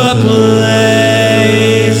to a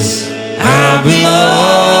place I belong.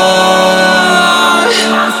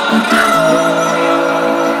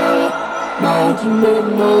 Mountain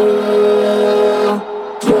mama,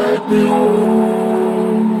 take me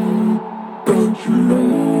home, country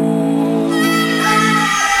road.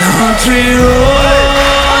 Country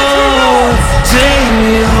road, take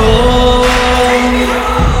me home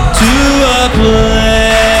to a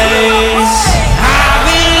place I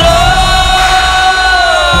belong.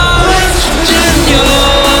 West Virginia,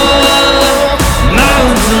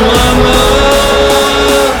 mountain mama,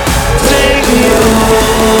 take me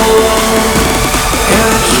home.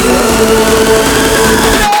 Country road.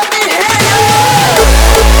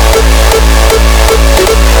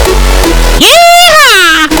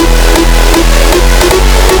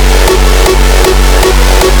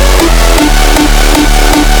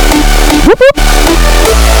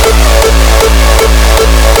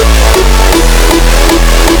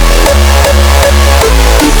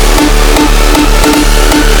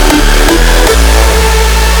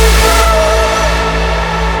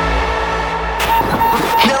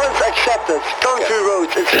 Challenge accepted. Country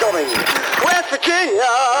roads is coming. West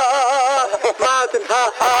Virginia, mountain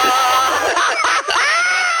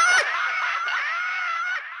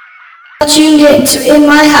Tuned in to In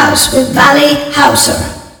My House with Valley Houser.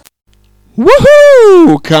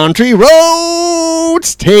 Woohoo! Country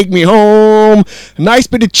roads, take me home. Nice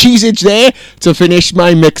bit of cheesage there to finish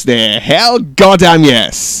my mix there. Hell goddamn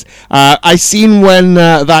yes. I seen when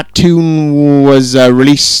that tune was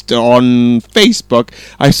released on Facebook,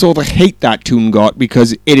 I saw the hate that tune got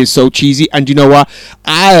because it is so cheesy. And you know what?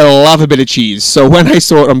 I love a bit of cheese. So when I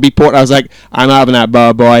saw it on Beatport, I was like, I'm having that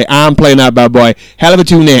bad boy. I'm playing that bad boy. Hell of a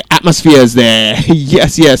tune there. Atmospheres there.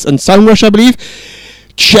 Yes, yes. And Soundrush, I believe.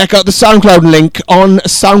 Check out the SoundCloud link on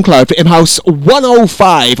SoundCloud for Imhouse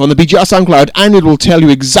 105 on the BGR SoundCloud, and it will tell you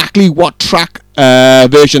exactly what track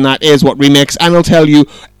version that is, what remix, and it'll tell you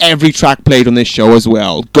every track played on this show as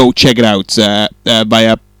well. Go check it out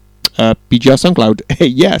via BGR SoundCloud.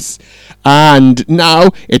 Yes. And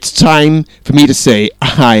now it's time for me to say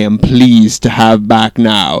I am pleased to have back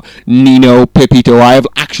now Nino Pipito. I have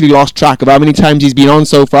actually lost track of how many times he's been on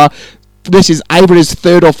so far. This is either his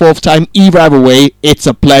third or fourth time. Either way, it's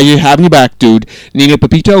a pleasure having you back, dude. Nino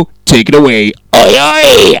Pipito, take it away. Oi,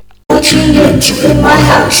 oi! Tuned in to In My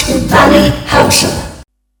House with Valley Houser.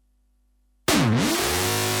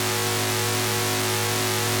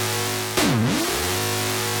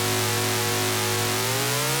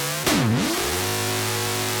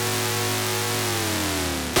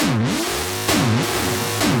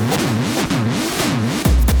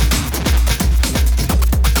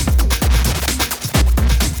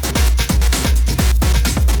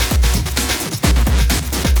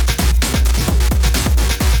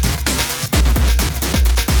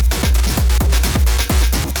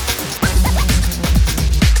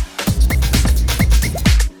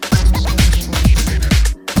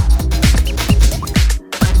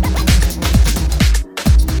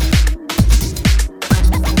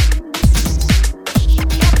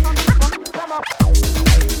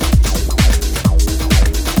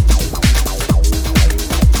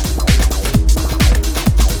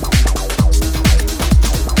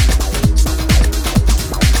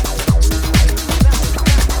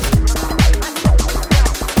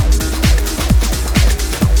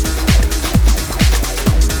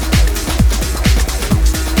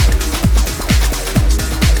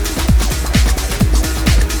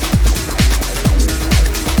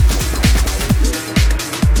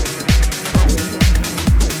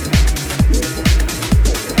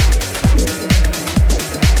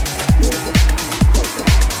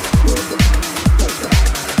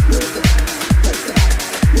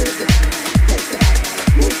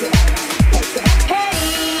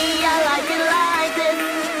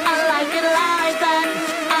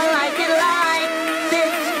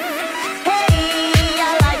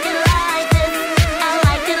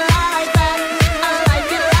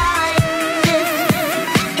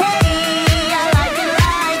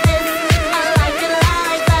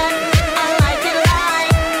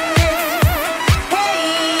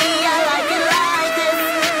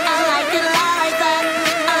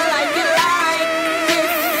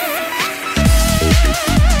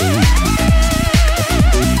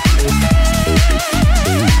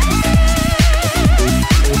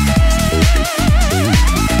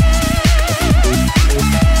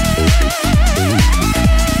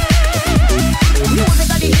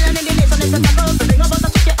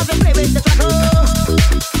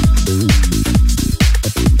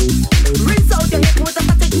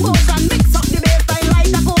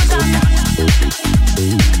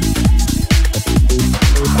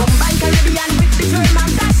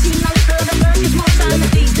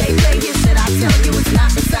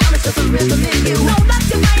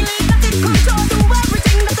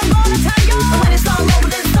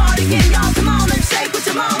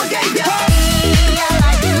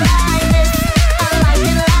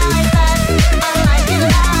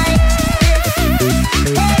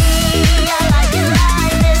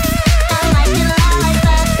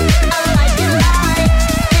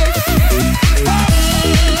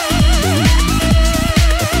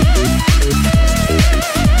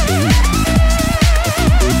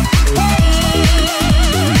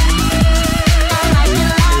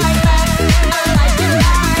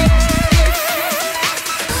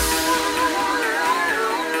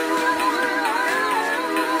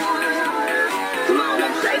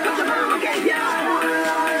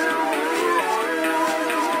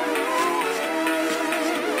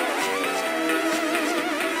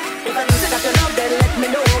 Say that you love, then let me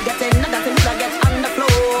know. Getting another thing that gets on the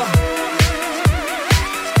floor.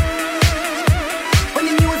 When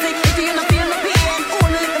the music hits you, you don't feel no pain.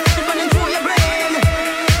 Only the feel running through your brain.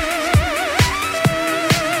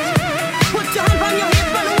 Put your hand on your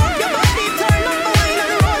hip and walk your body. Turn up the wine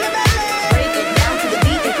and roll your belly. Break it down to the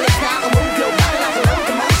beat and click now and move your body like a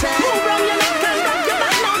locomotion. Move from your neck and rock your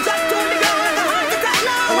back now. Drop to the ground like a heart attack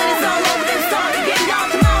now. And when it's all over, then start again. Y'all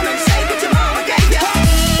come on and shake what your mama gave you.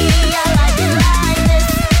 Hey, I like it like this.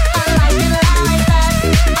 I like it like that.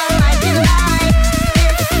 I like it like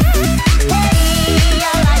this. Hey,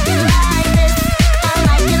 I like it like this. I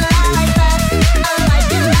like it like that. I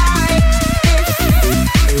like it like this.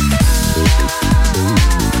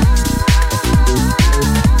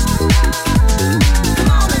 Come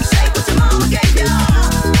on and shake what your mama gave you.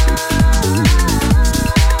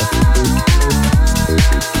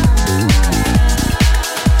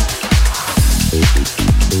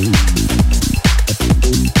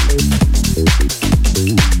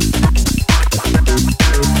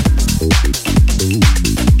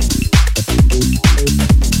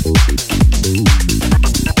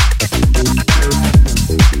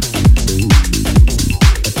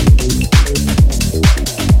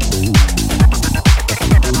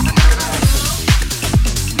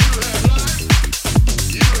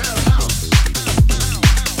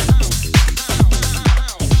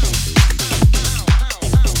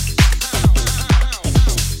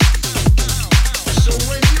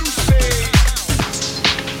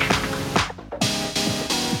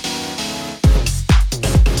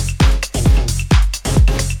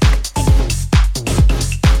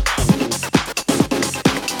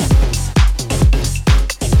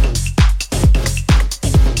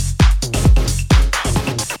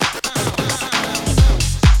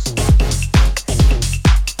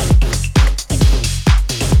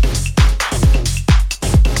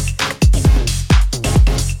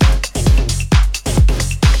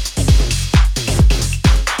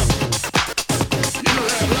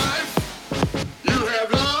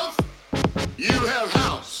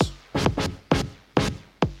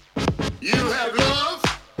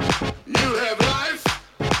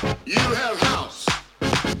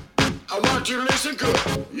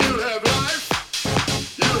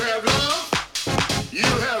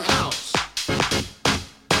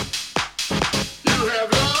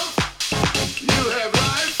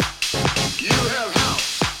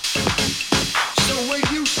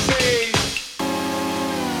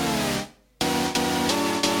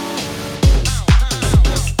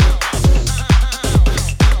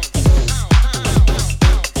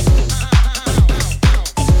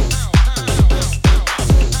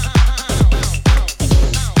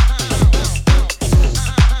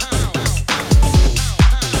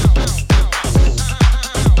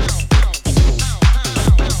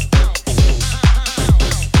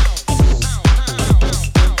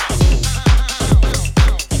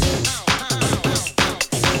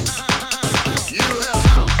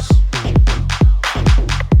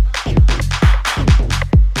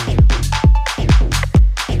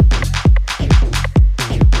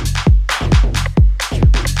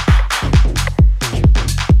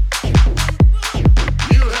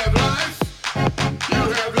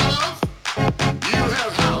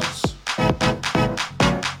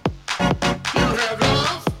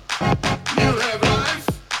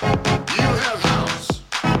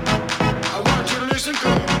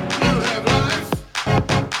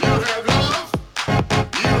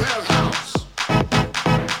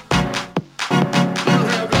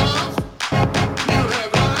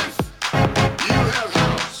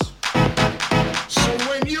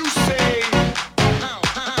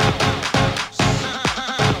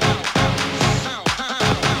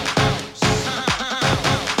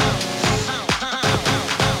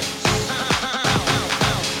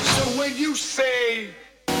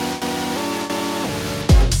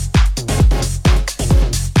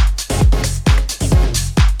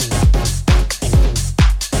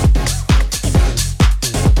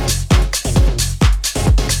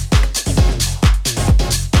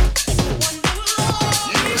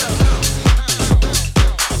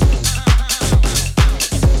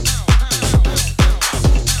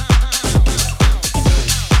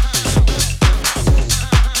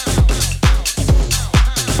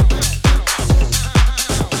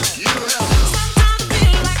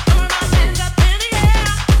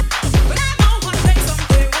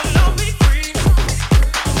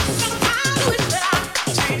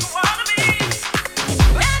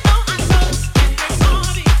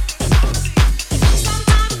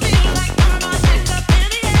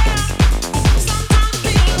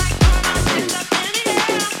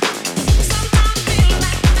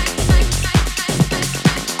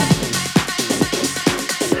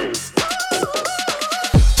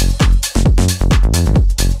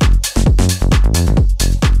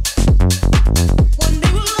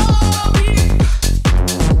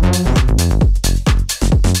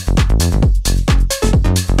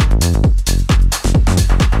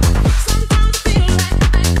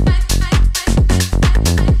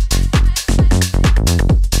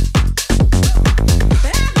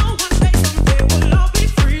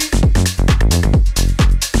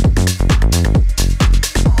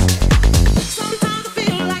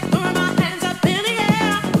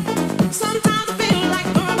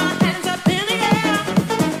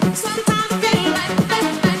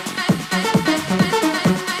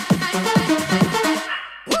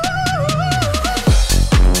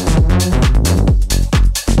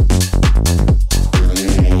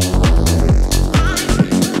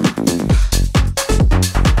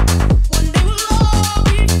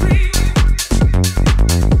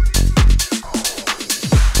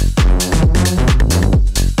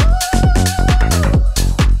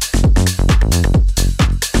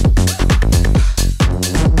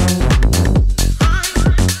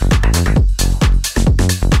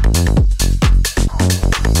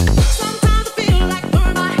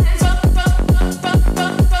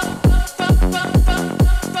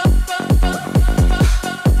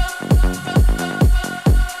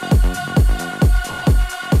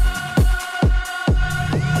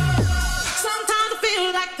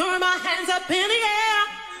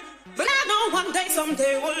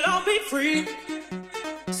 free.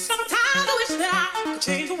 Sometimes I wish that I could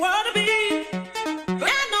change the world to be.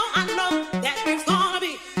 But I know that it's gonna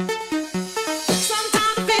be.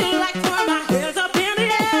 Sometimes I feel like throwing my hands up in the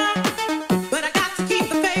air, but I got to keep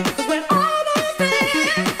the faith 'cause we're almost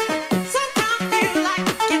there. Sometimes I feel like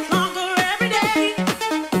it gets longer every day,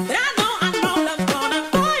 but I know love's gonna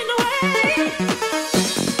find a way.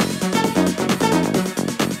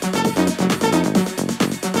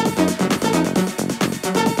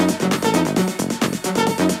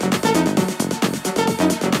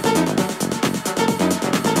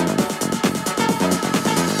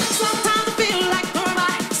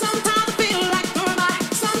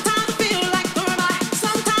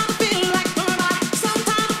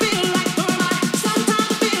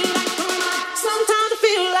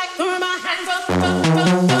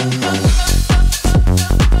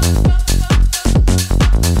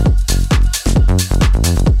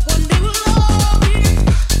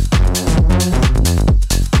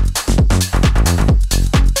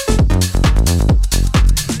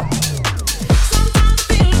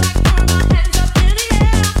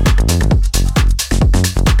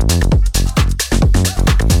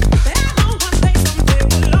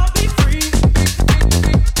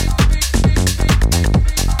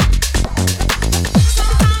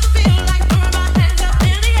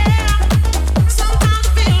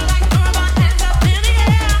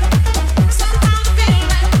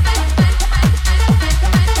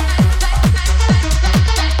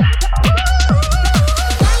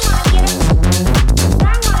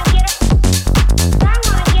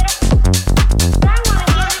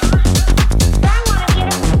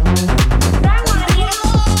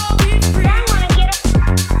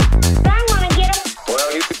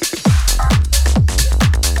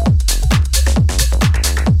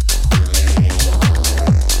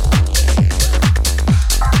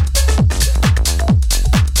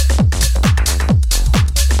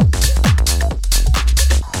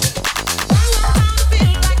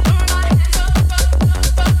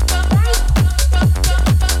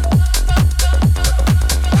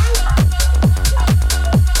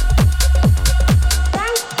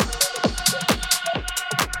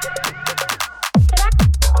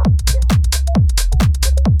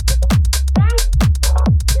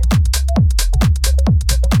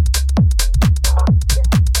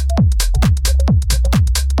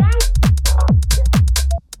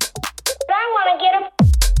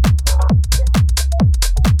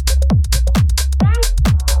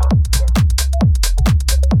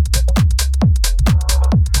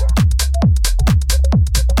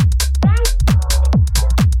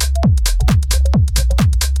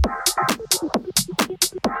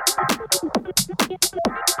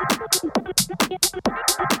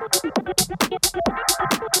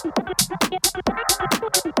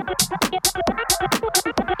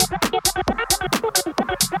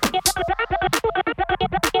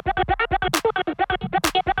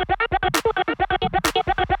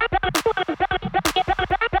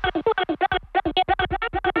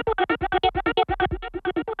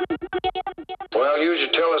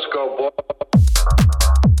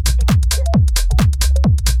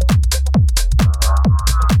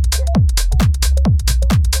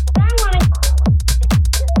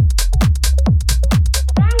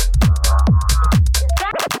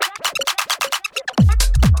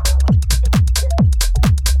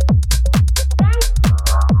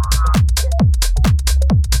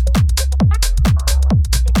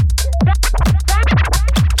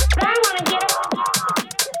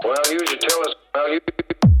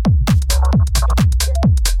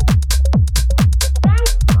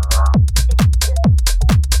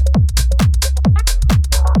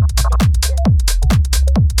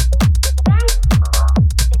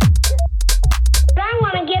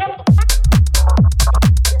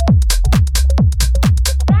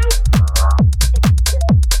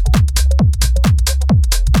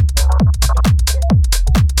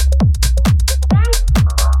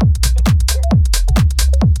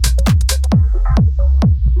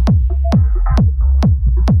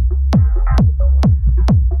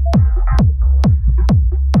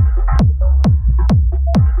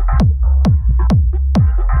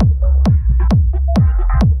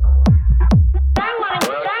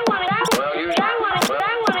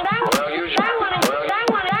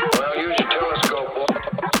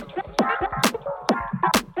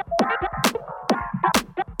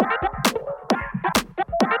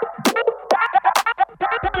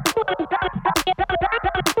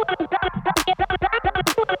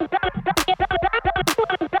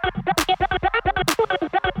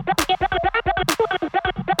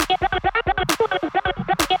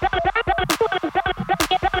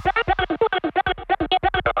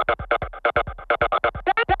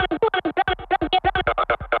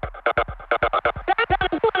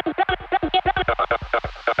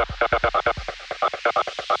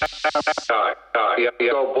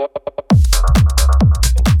 go, boy.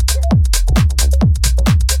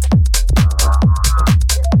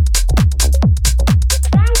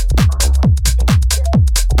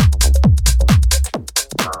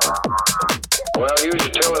 Well, you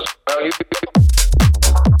should tell us. Well, you.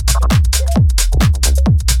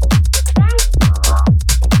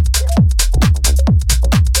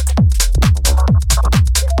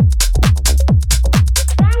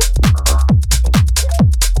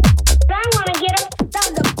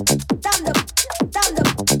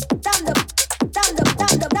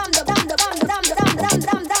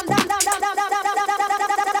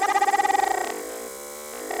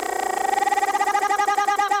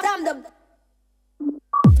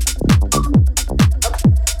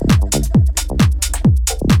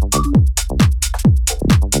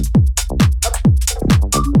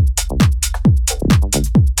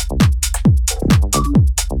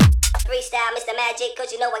 Freestyle, Mr. Magic,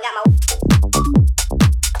 'cause you know I got my.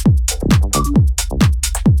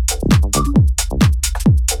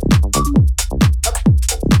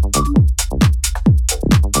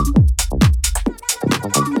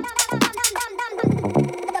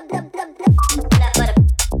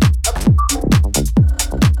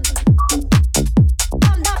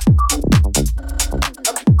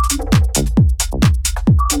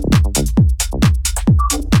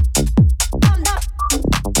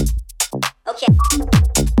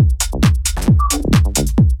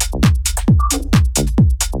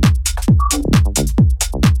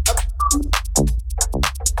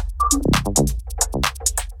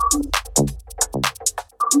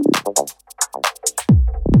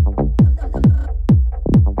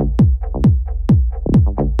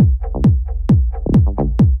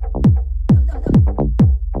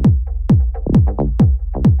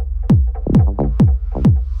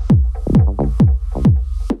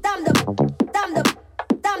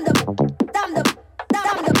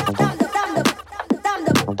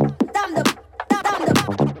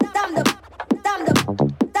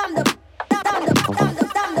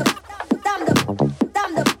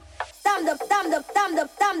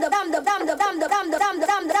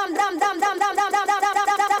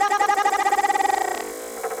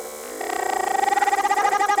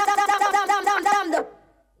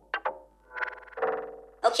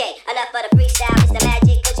 Okay, enough for the freestyle, Mr.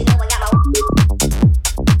 Magic, 'cause you know I got my.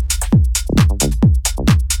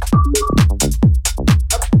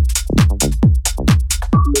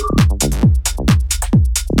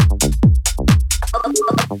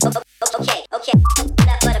 Okay,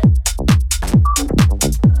 enough for the.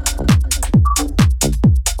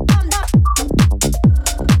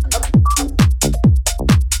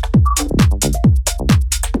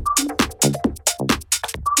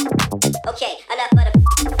 Okay, enough for the.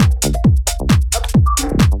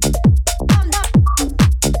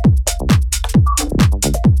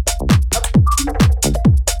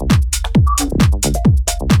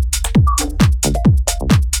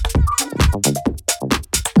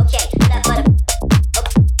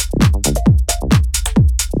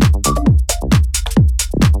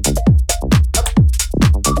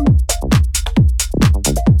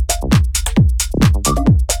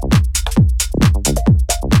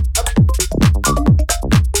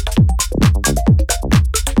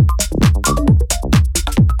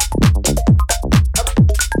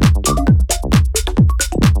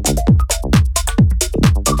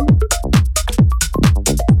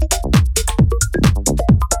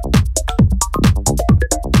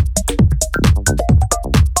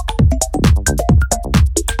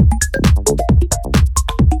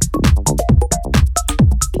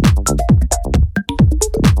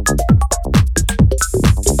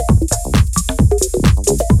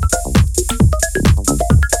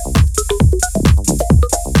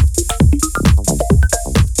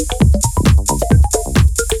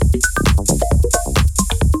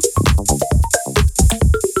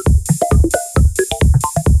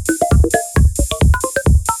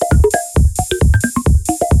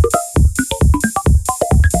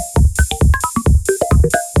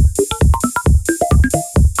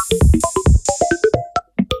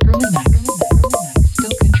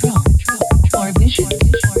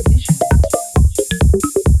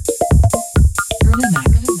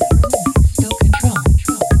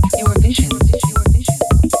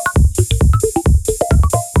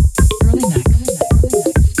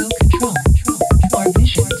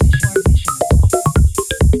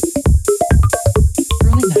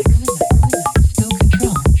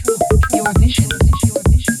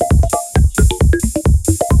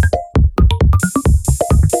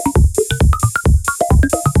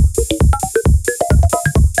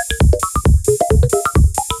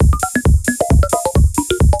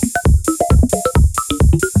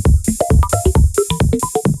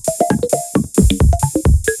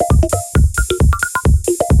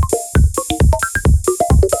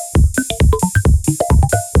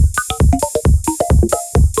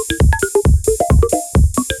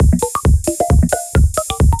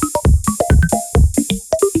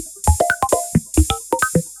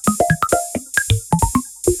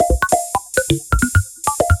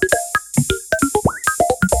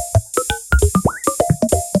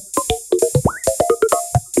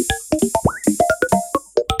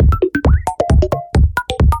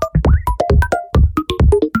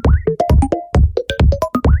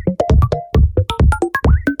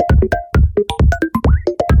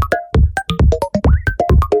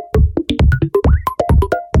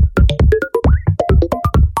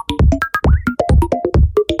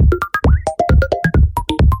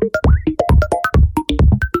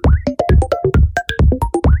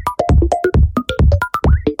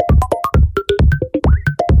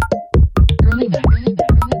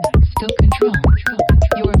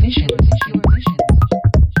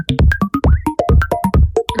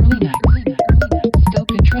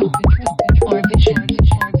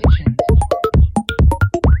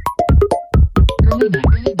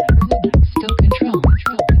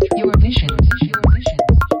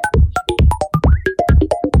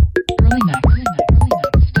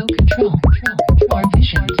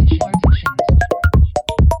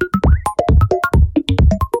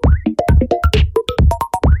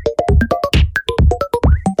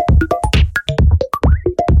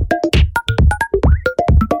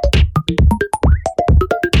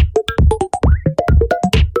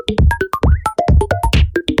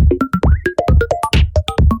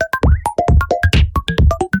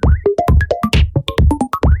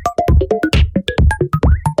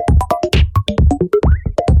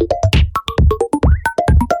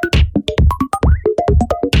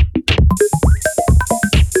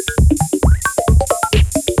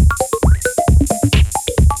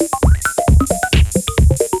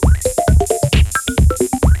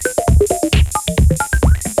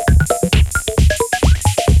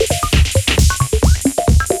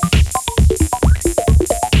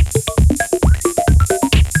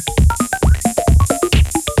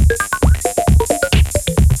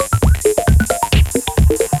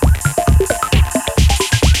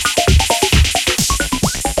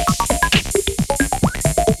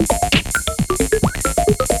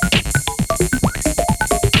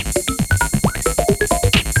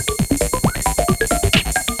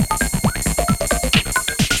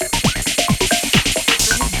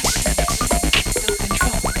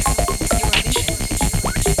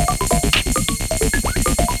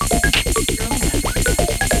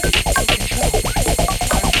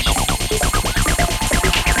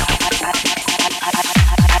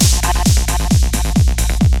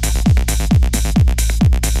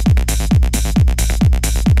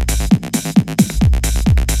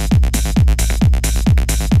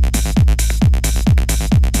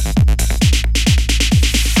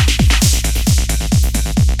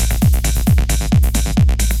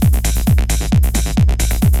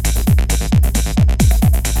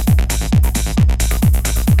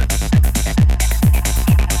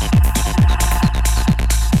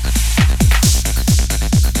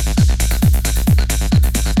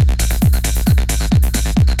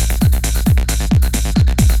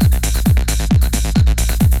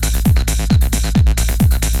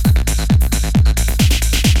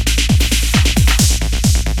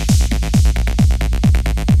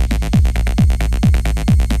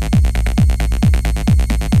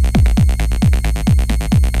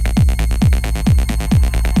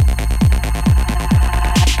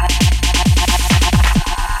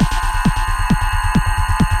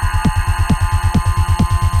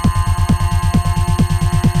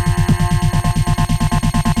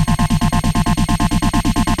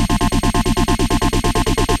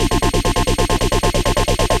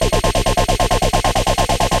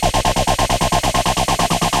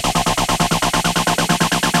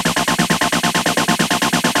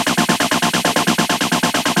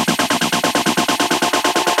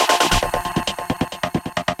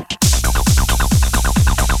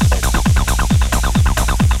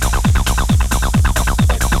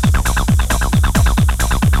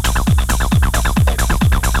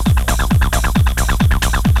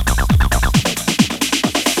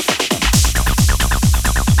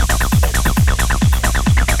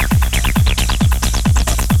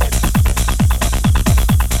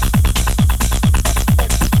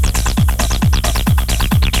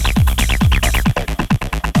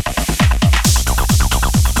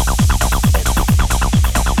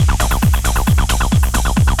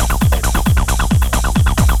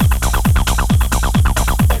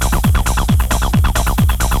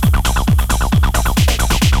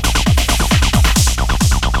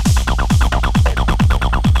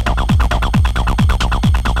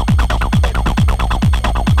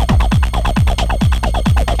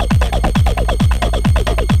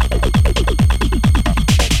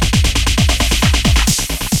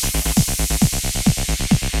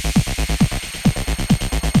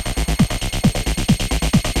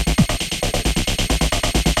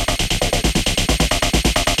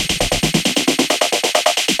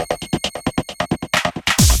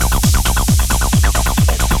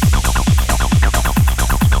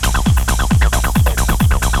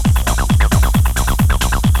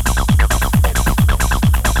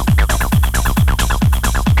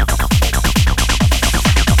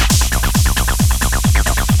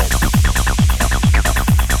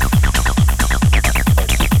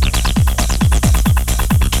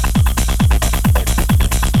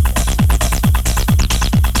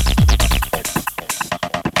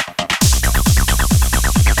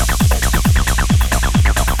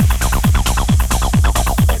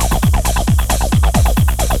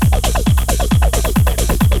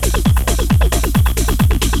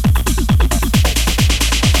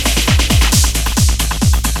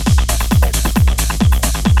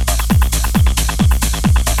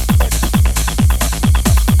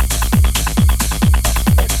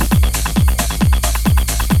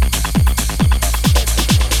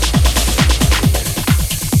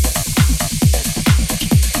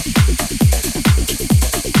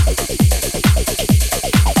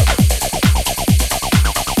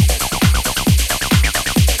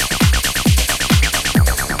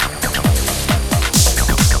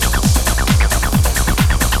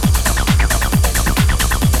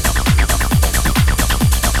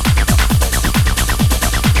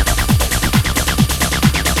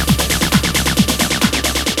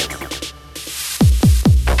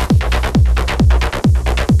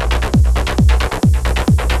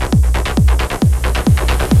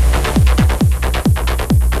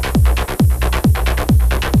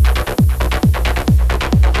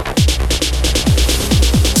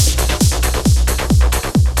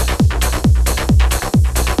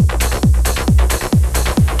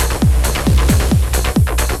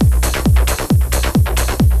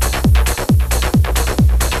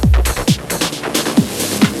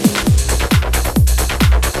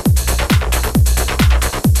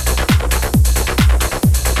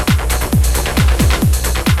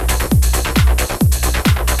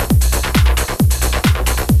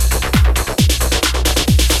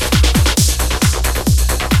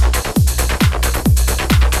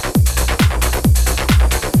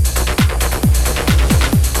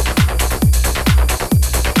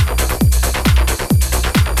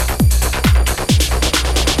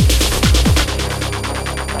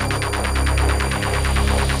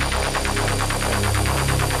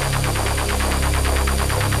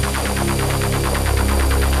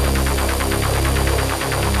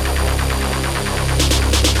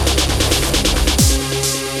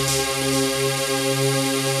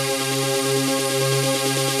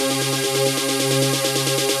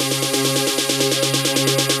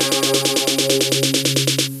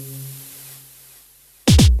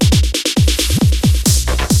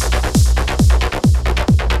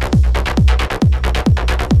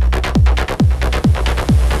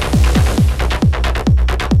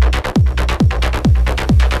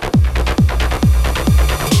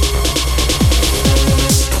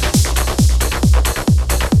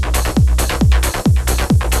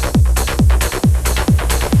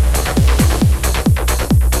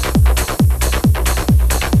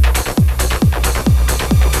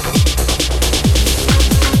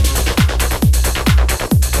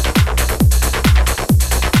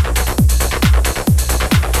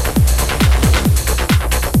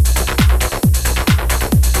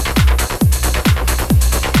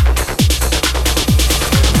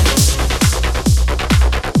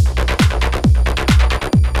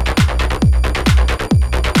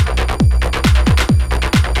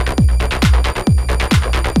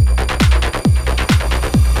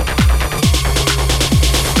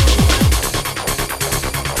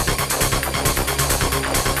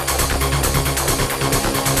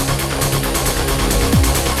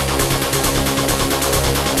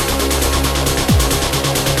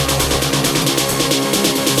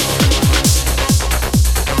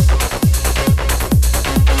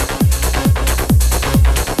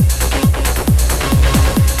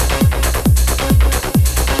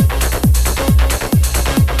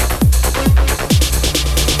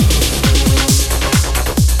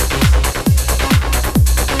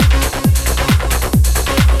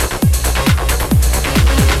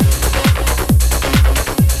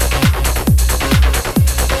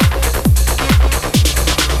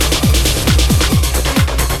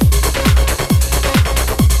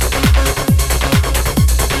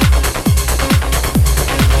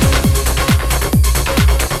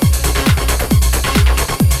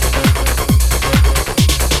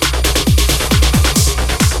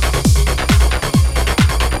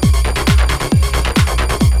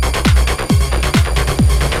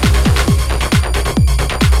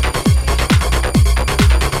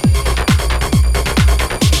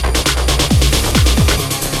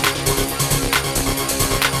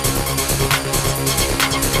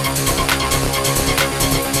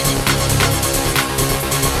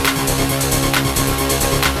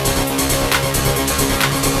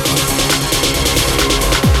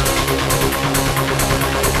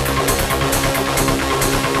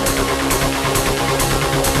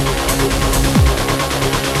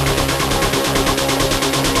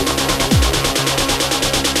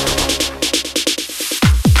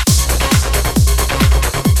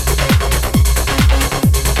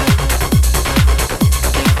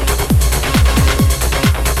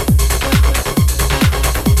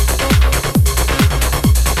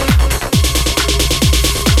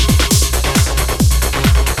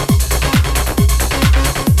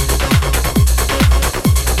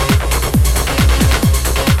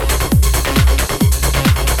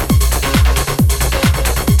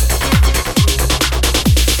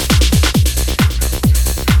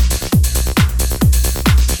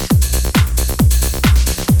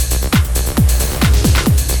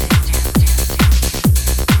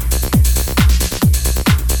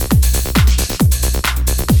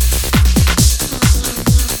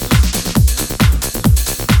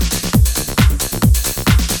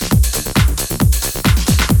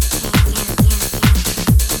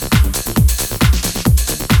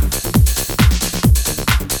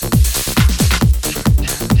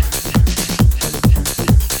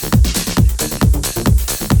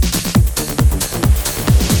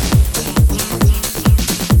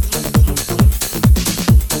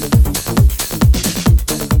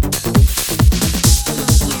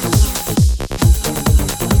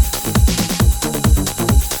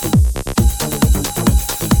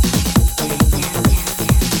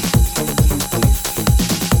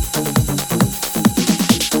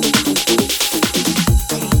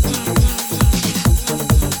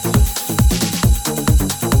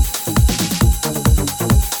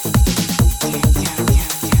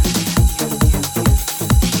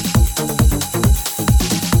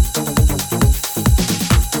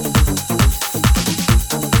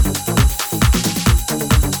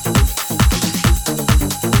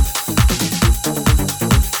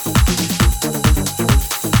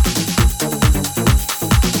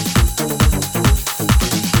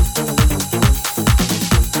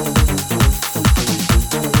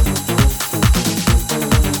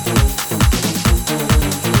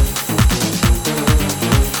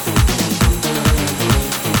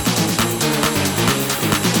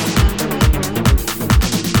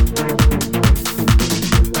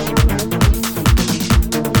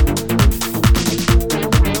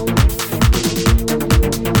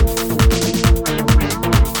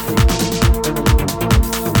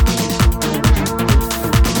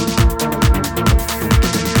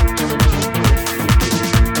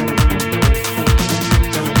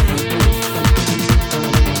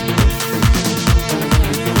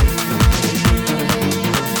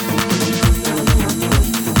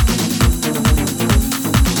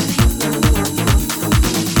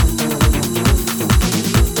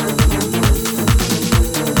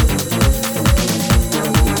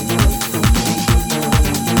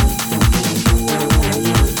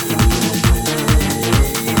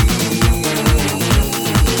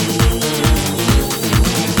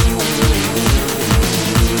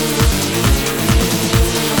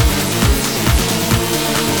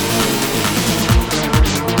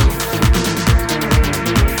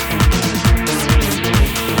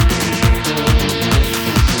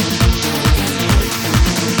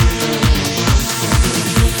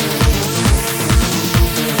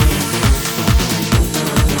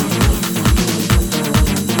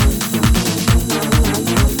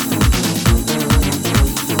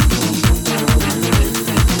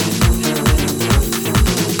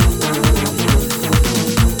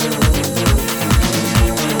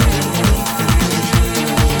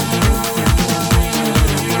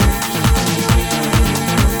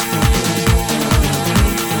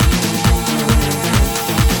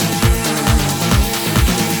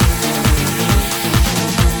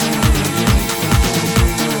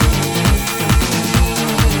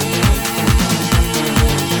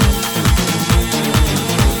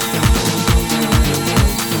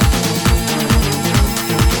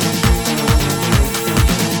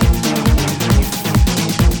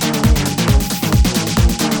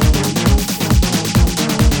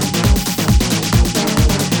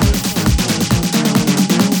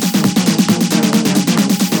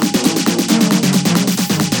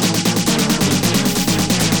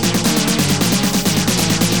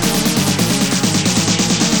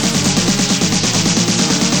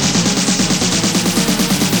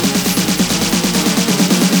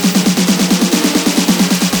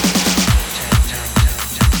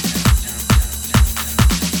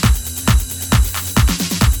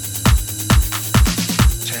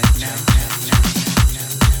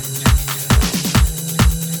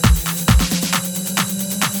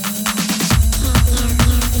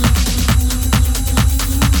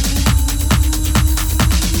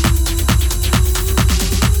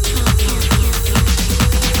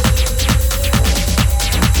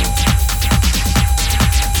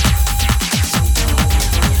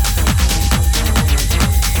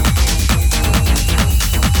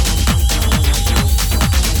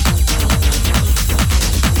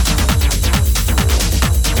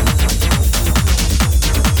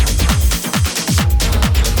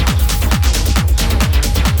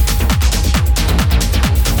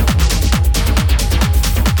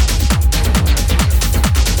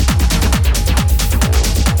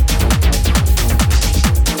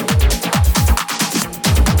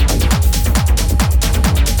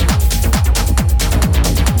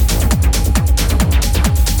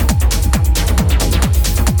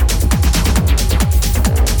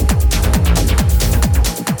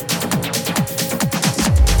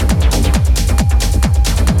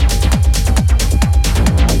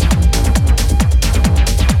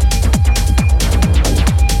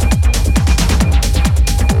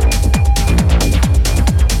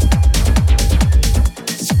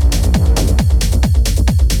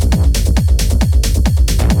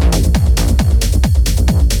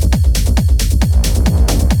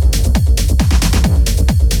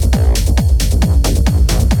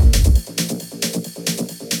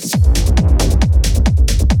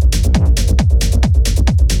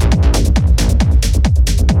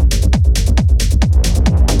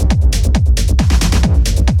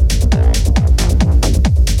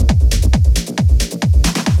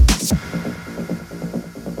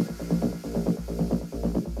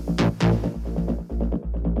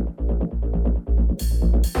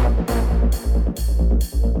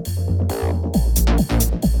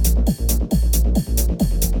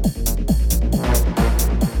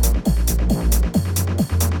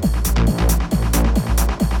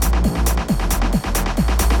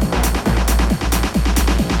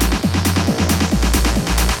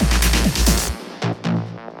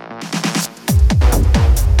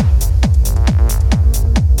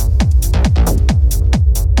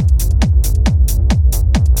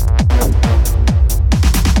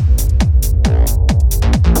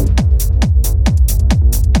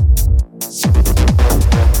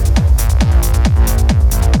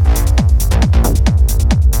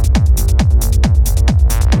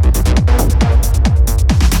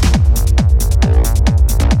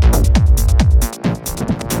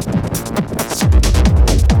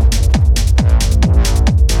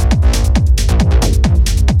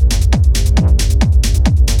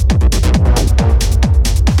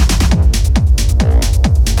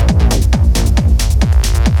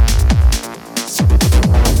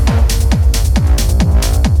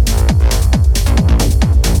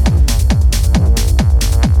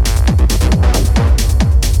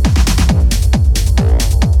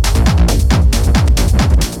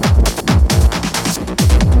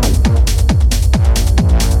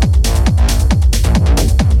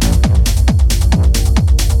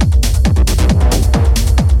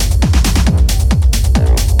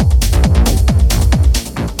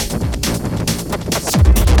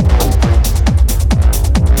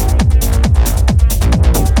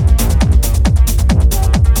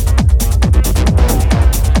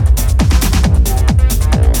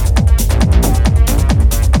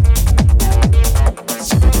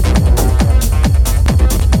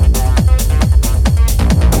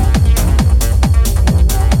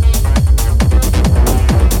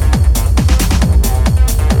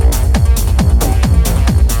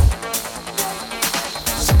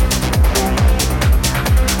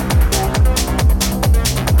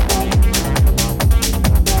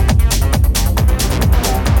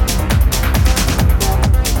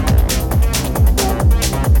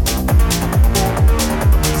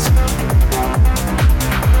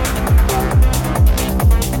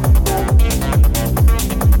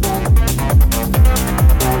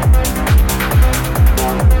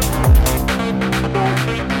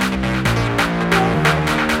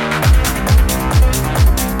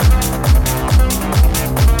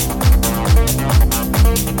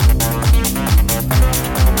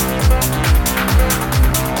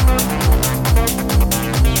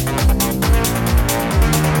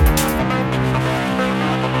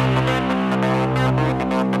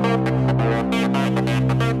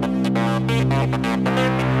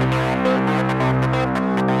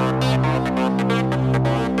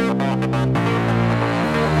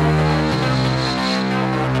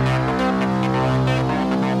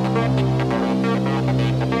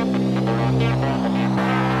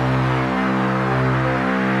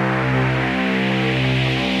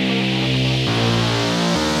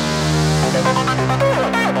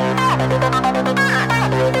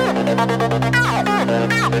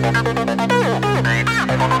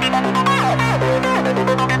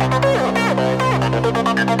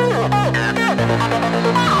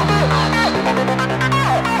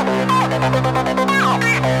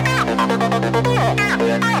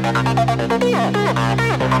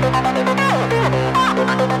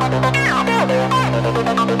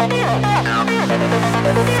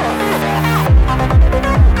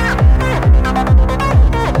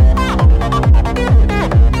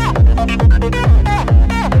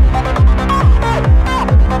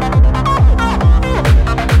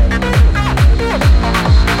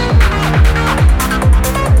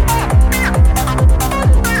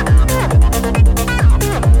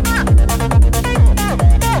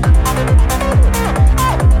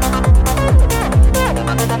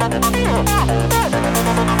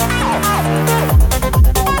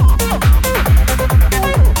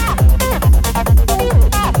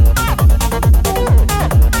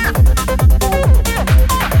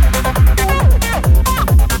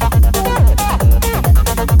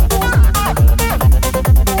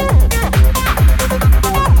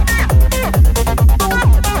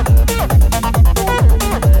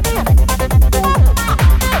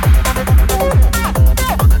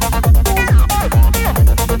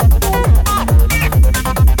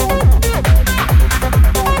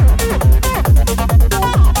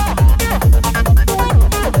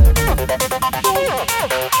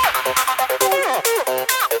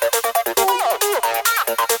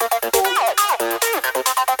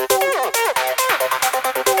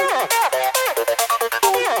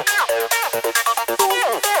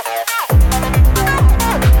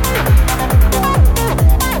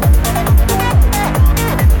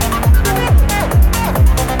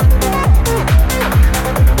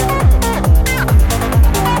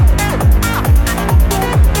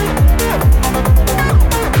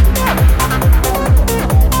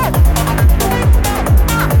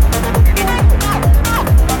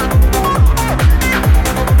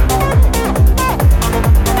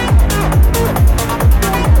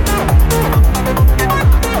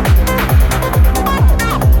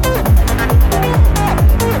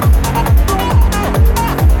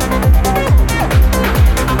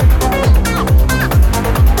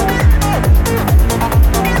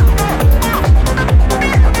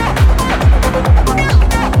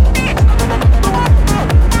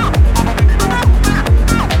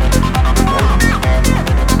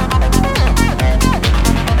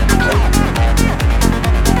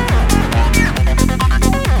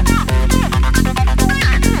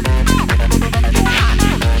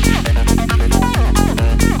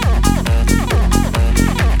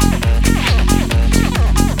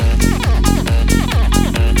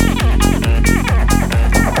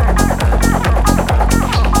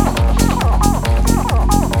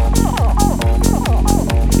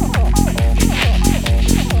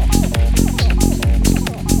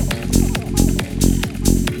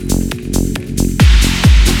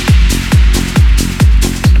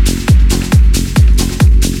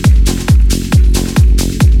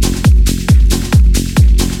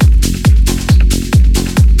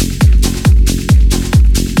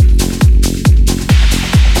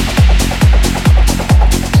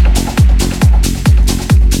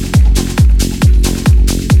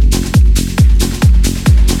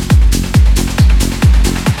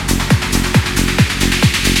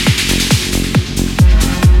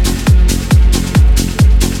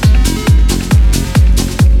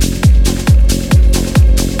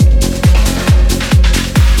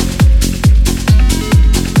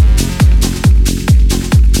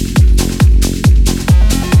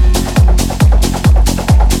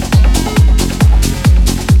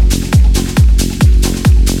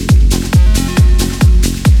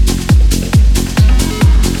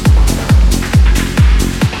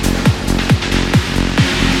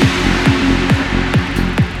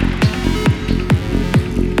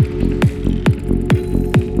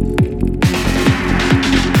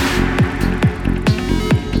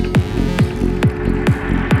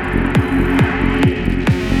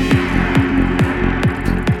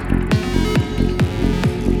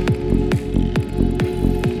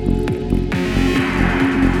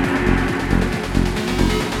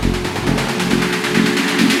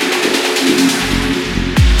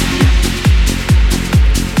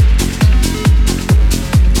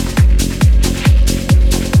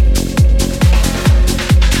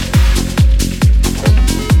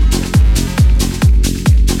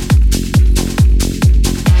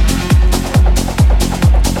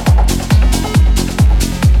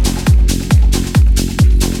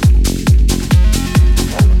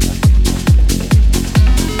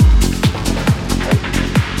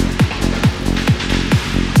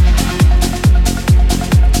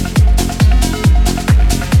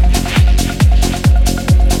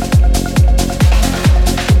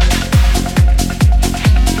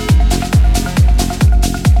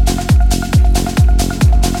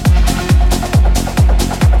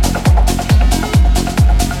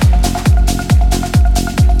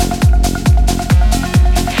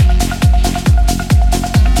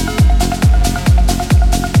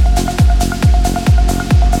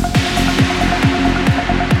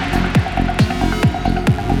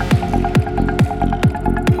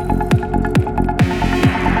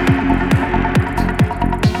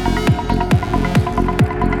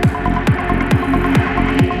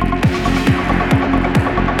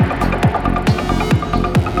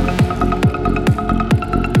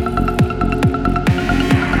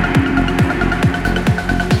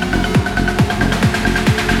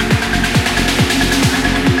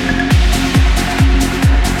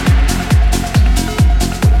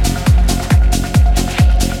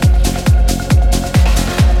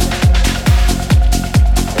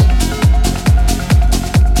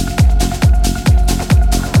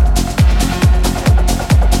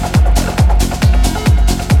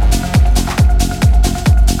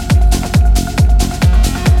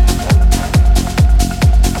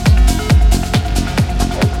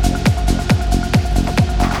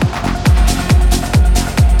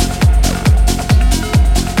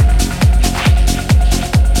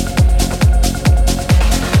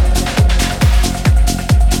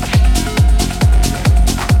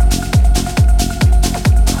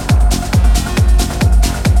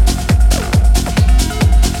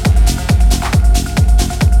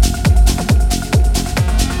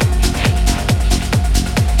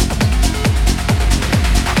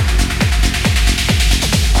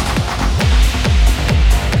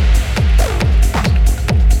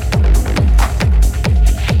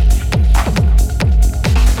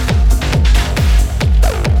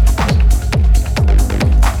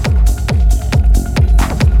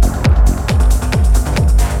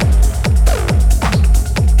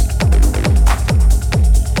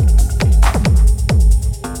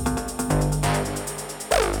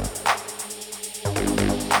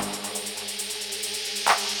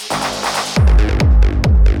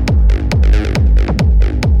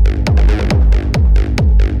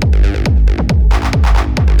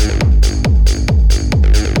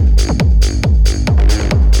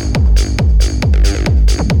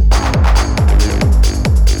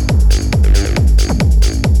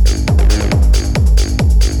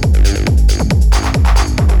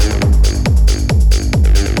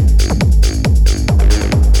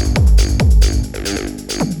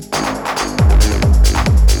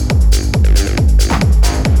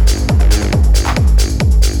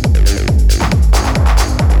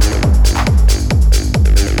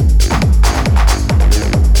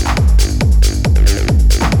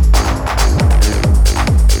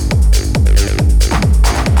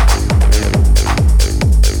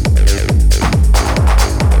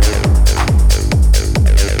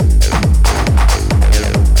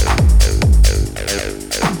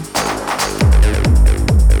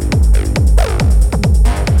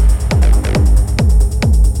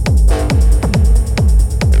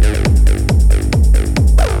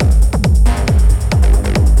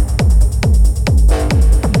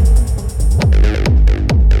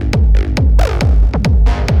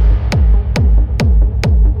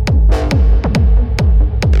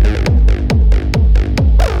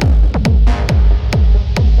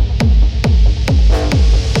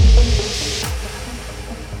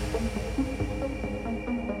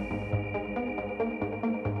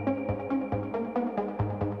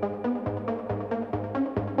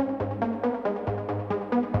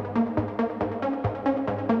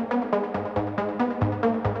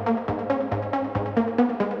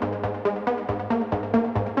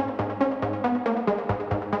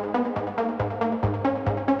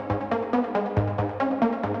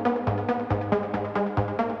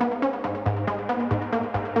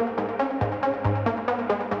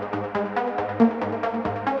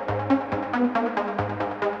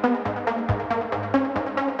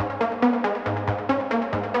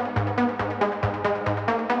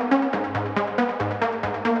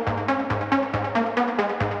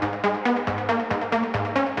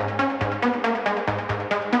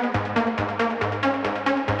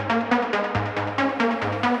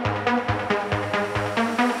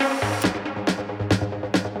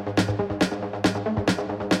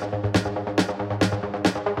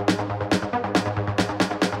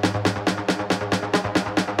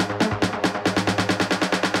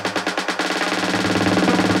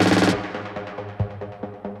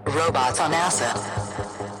 robots on NASA.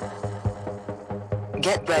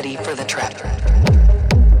 Get ready for the trip.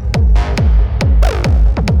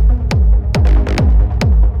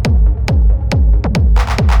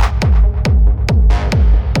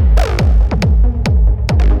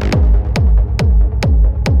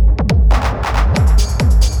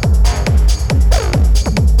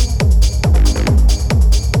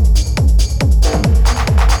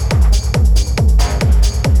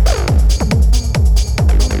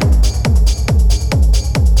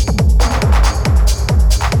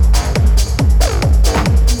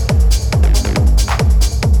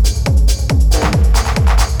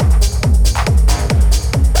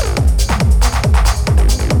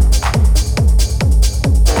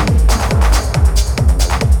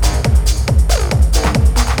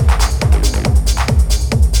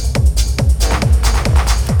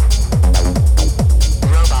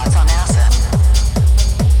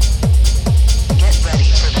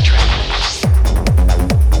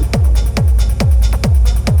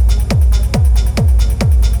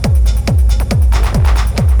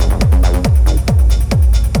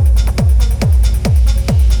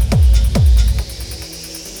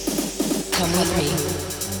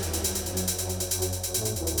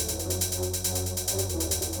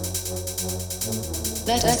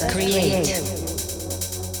 Let us create.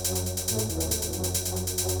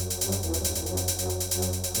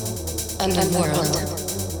 Underworld.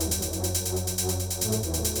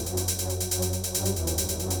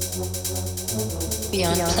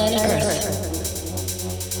 Beyond planet Earth.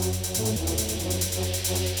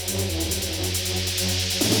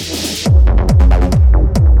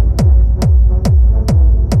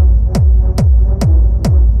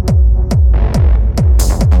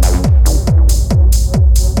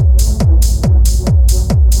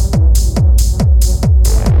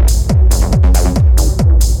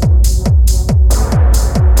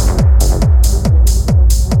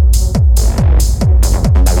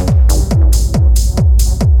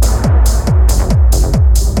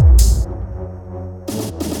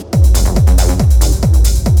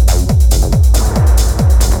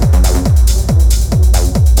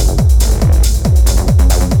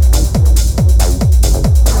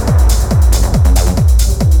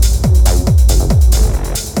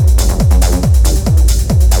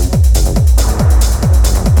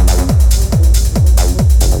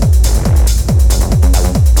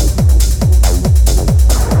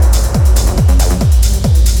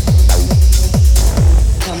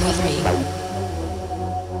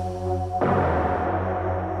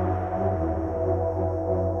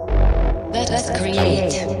 Let us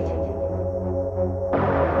create.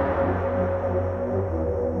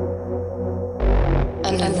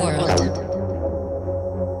 Underworld.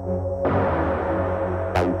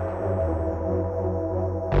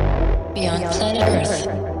 Beyond planet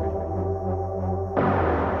Earth.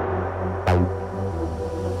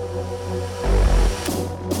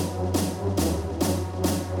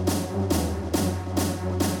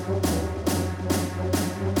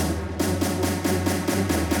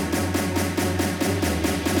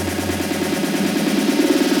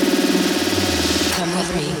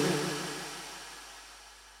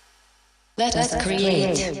 Let us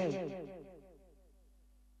create.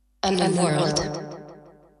 Underworld.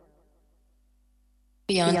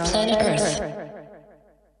 Beyond planet Earth.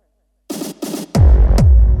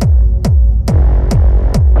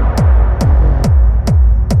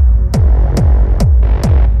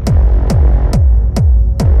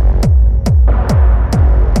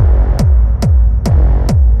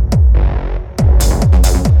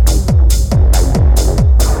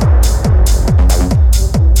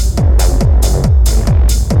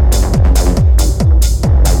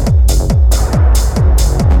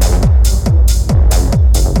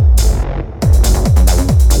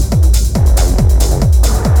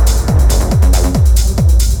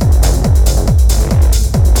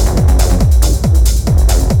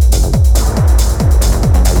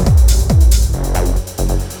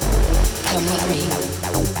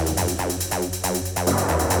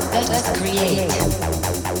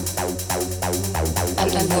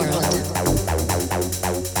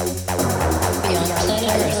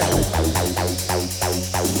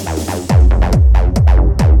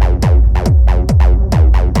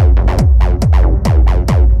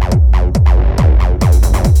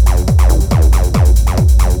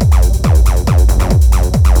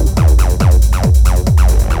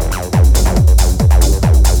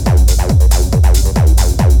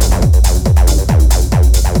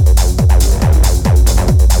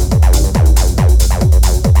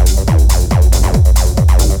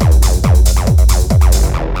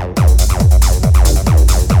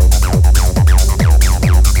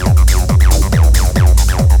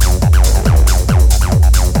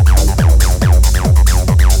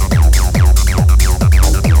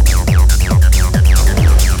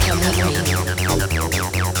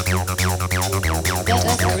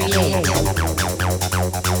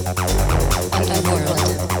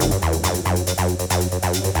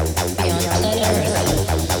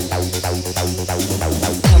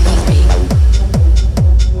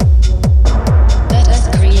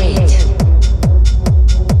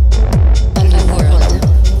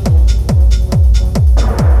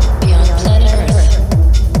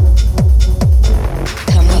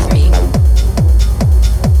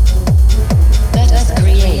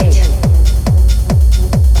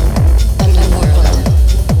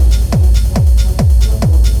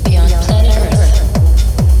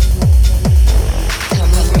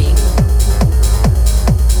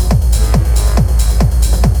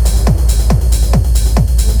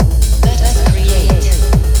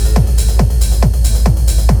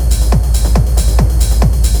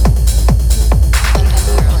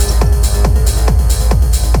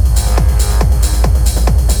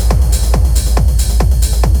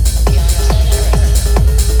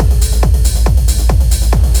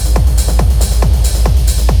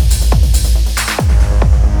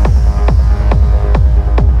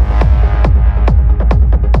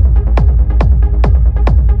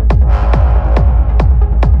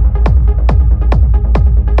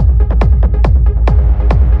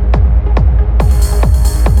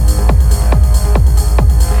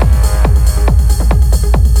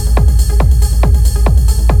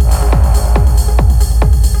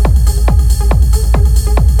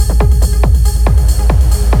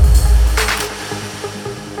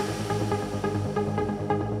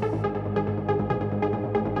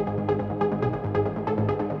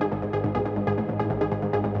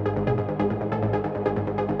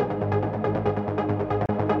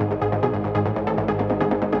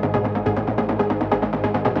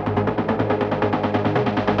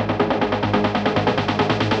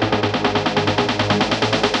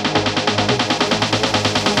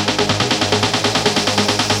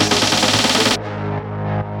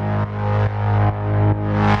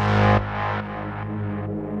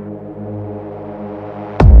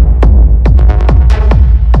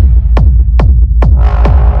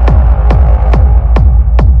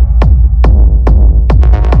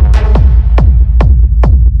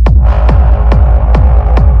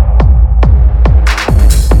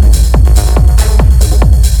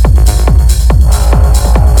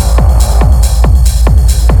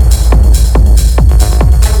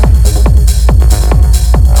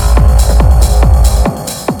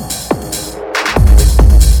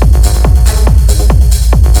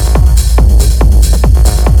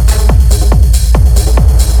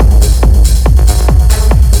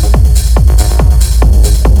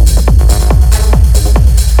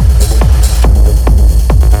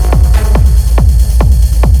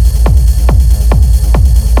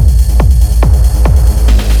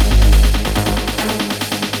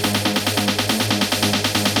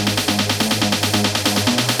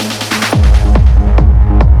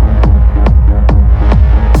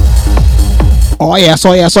 Oh yes,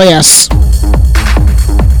 oh yes, oh yes.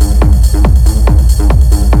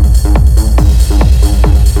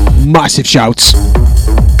 Massive shouts.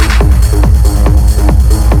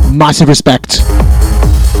 Massive respect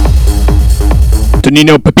to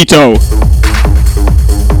Nino Pipito.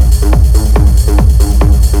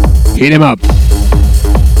 Hit him up.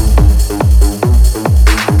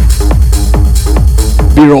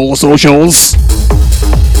 B-roll socials.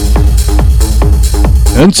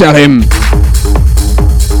 And tell him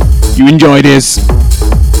you enjoy this.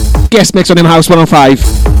 Guest mix on him House 105.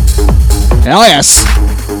 Hell yes.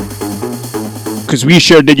 Because we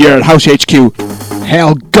sure did your House HQ.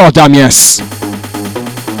 Hell goddamn yes.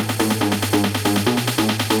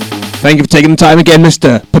 Thank you for taking the time again,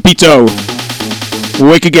 Mr. Pipito.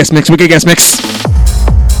 Wicked guest mix, wicked guest mix.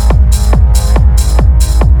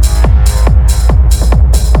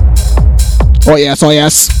 Oh yes, oh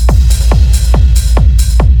yes.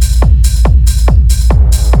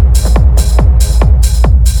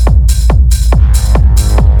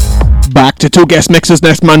 Back to 2 guest mixes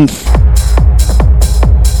next month.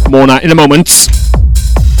 More on that in a moment.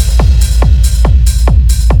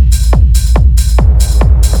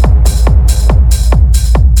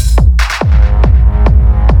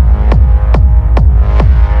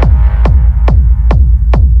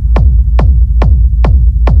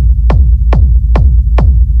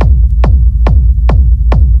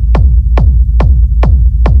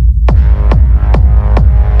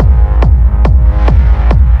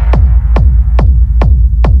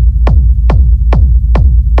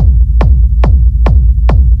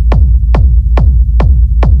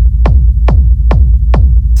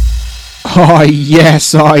 Oh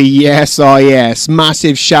yes, oh yes, oh yes.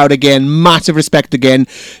 Massive shout again, massive respect again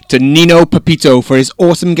to Nino Pipito for his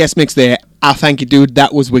awesome guest mix there. I thank you, dude.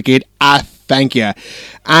 That was wicked. I thank you.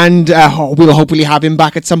 And we'll hopefully have him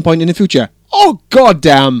back at some point in the future. Oh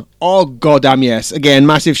goddamn. Oh goddamn yes. Again,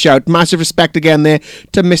 massive shout, massive respect again there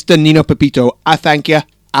to Mr. Nino Pipito. I thank you.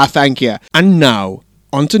 I thank you. And now,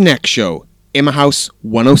 on to next show. In My House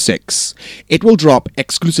 106. It will drop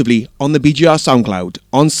exclusively on the BGR SoundCloud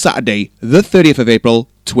on Saturday, the 30th of April,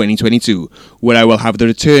 2022, where I will have the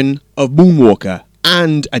return of Moonwalker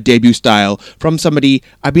and a debut style from somebody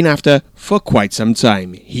I've been after for quite some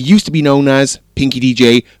time. He used to be known as Pinky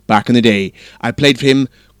DJ back in the day. I played for him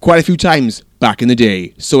quite a few times back in the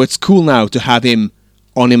day, so it's cool now to have him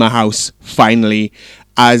on In My House, finally,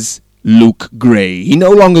 as Luke Gray. He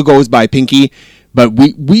no longer goes by Pinky, but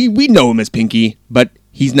we know him as Pinky, but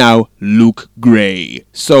he's now Luke Gray.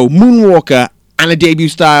 So Moonwalker and a debut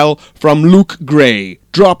style from Luke Gray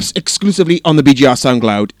drops exclusively on the BGR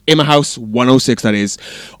SoundCloud, In My House 106 that is,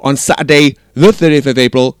 on Saturday the 30th of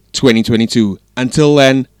April 2022. Until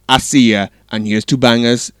then, I see ya, and here's 2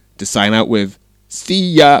 bangers to sign out with.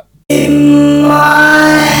 See ya! In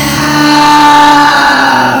my house.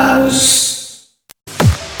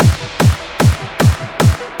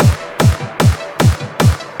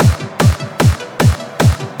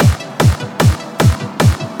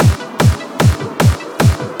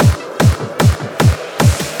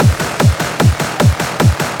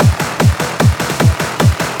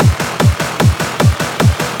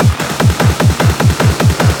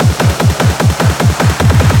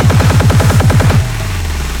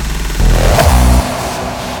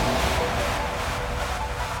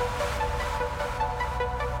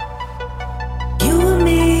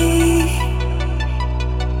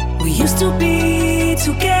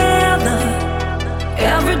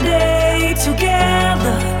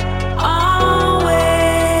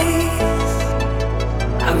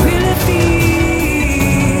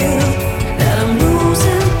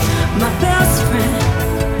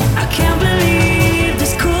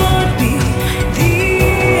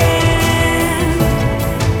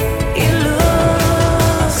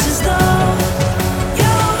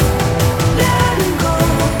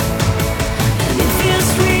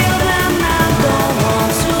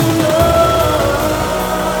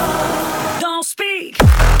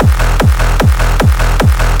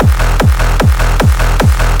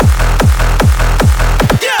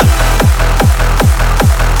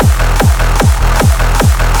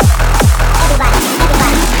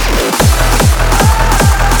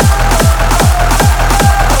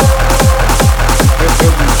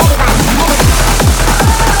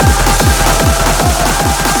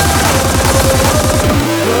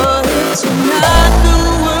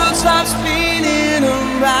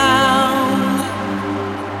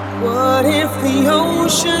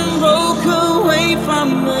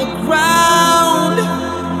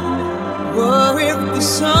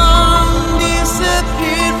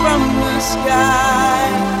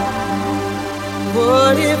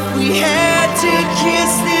 What if we had to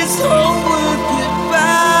kiss this whole world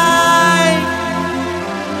goodbye.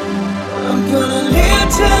 I'm gonna live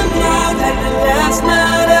tonight like the last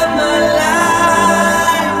night of my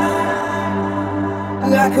life.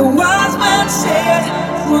 Like a wise man said,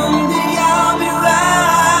 from the army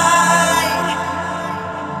ride.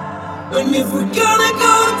 And if we're gonna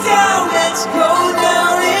go down, let's go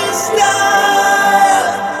down in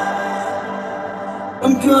style.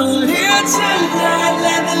 I'm gonna live tonight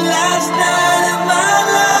like the last night of my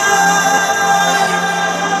life.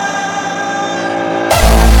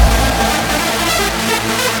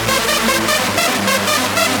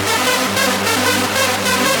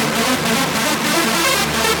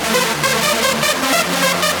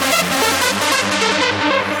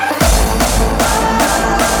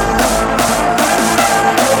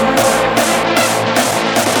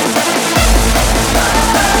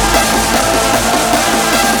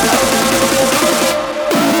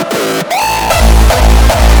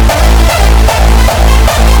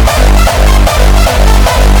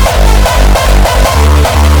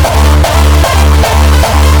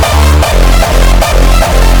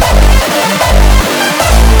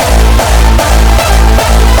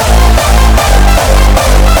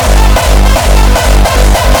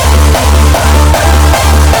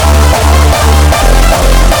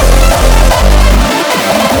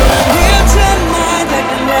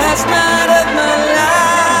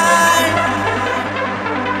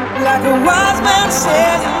 Like a wise man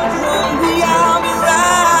said, from the army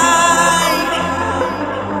ride.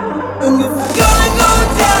 And if we're gonna go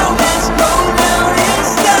down, let's go down in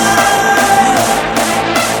style.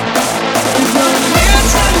 I'm gonna live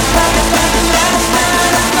tonight like the last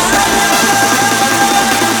night of my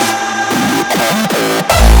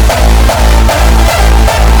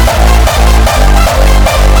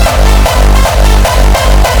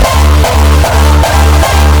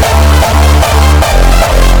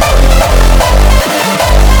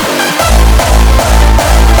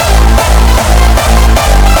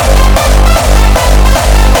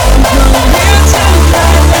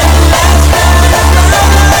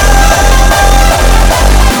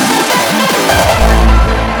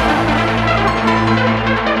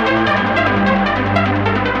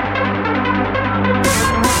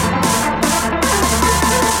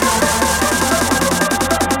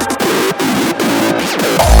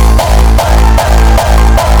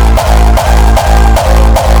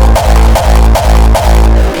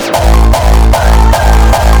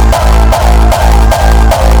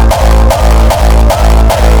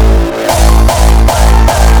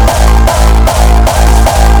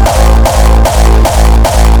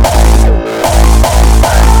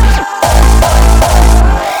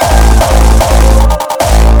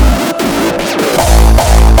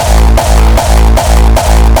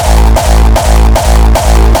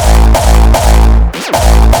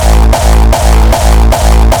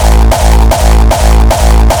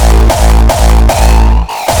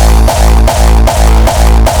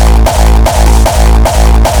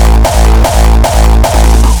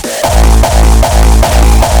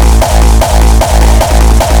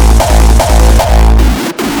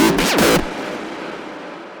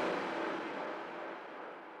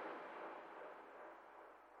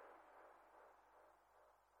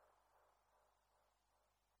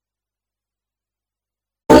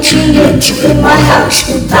Tuned into In My House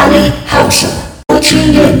with Valley Houser.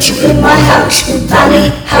 Tuned into In My House with Valley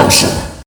Houser.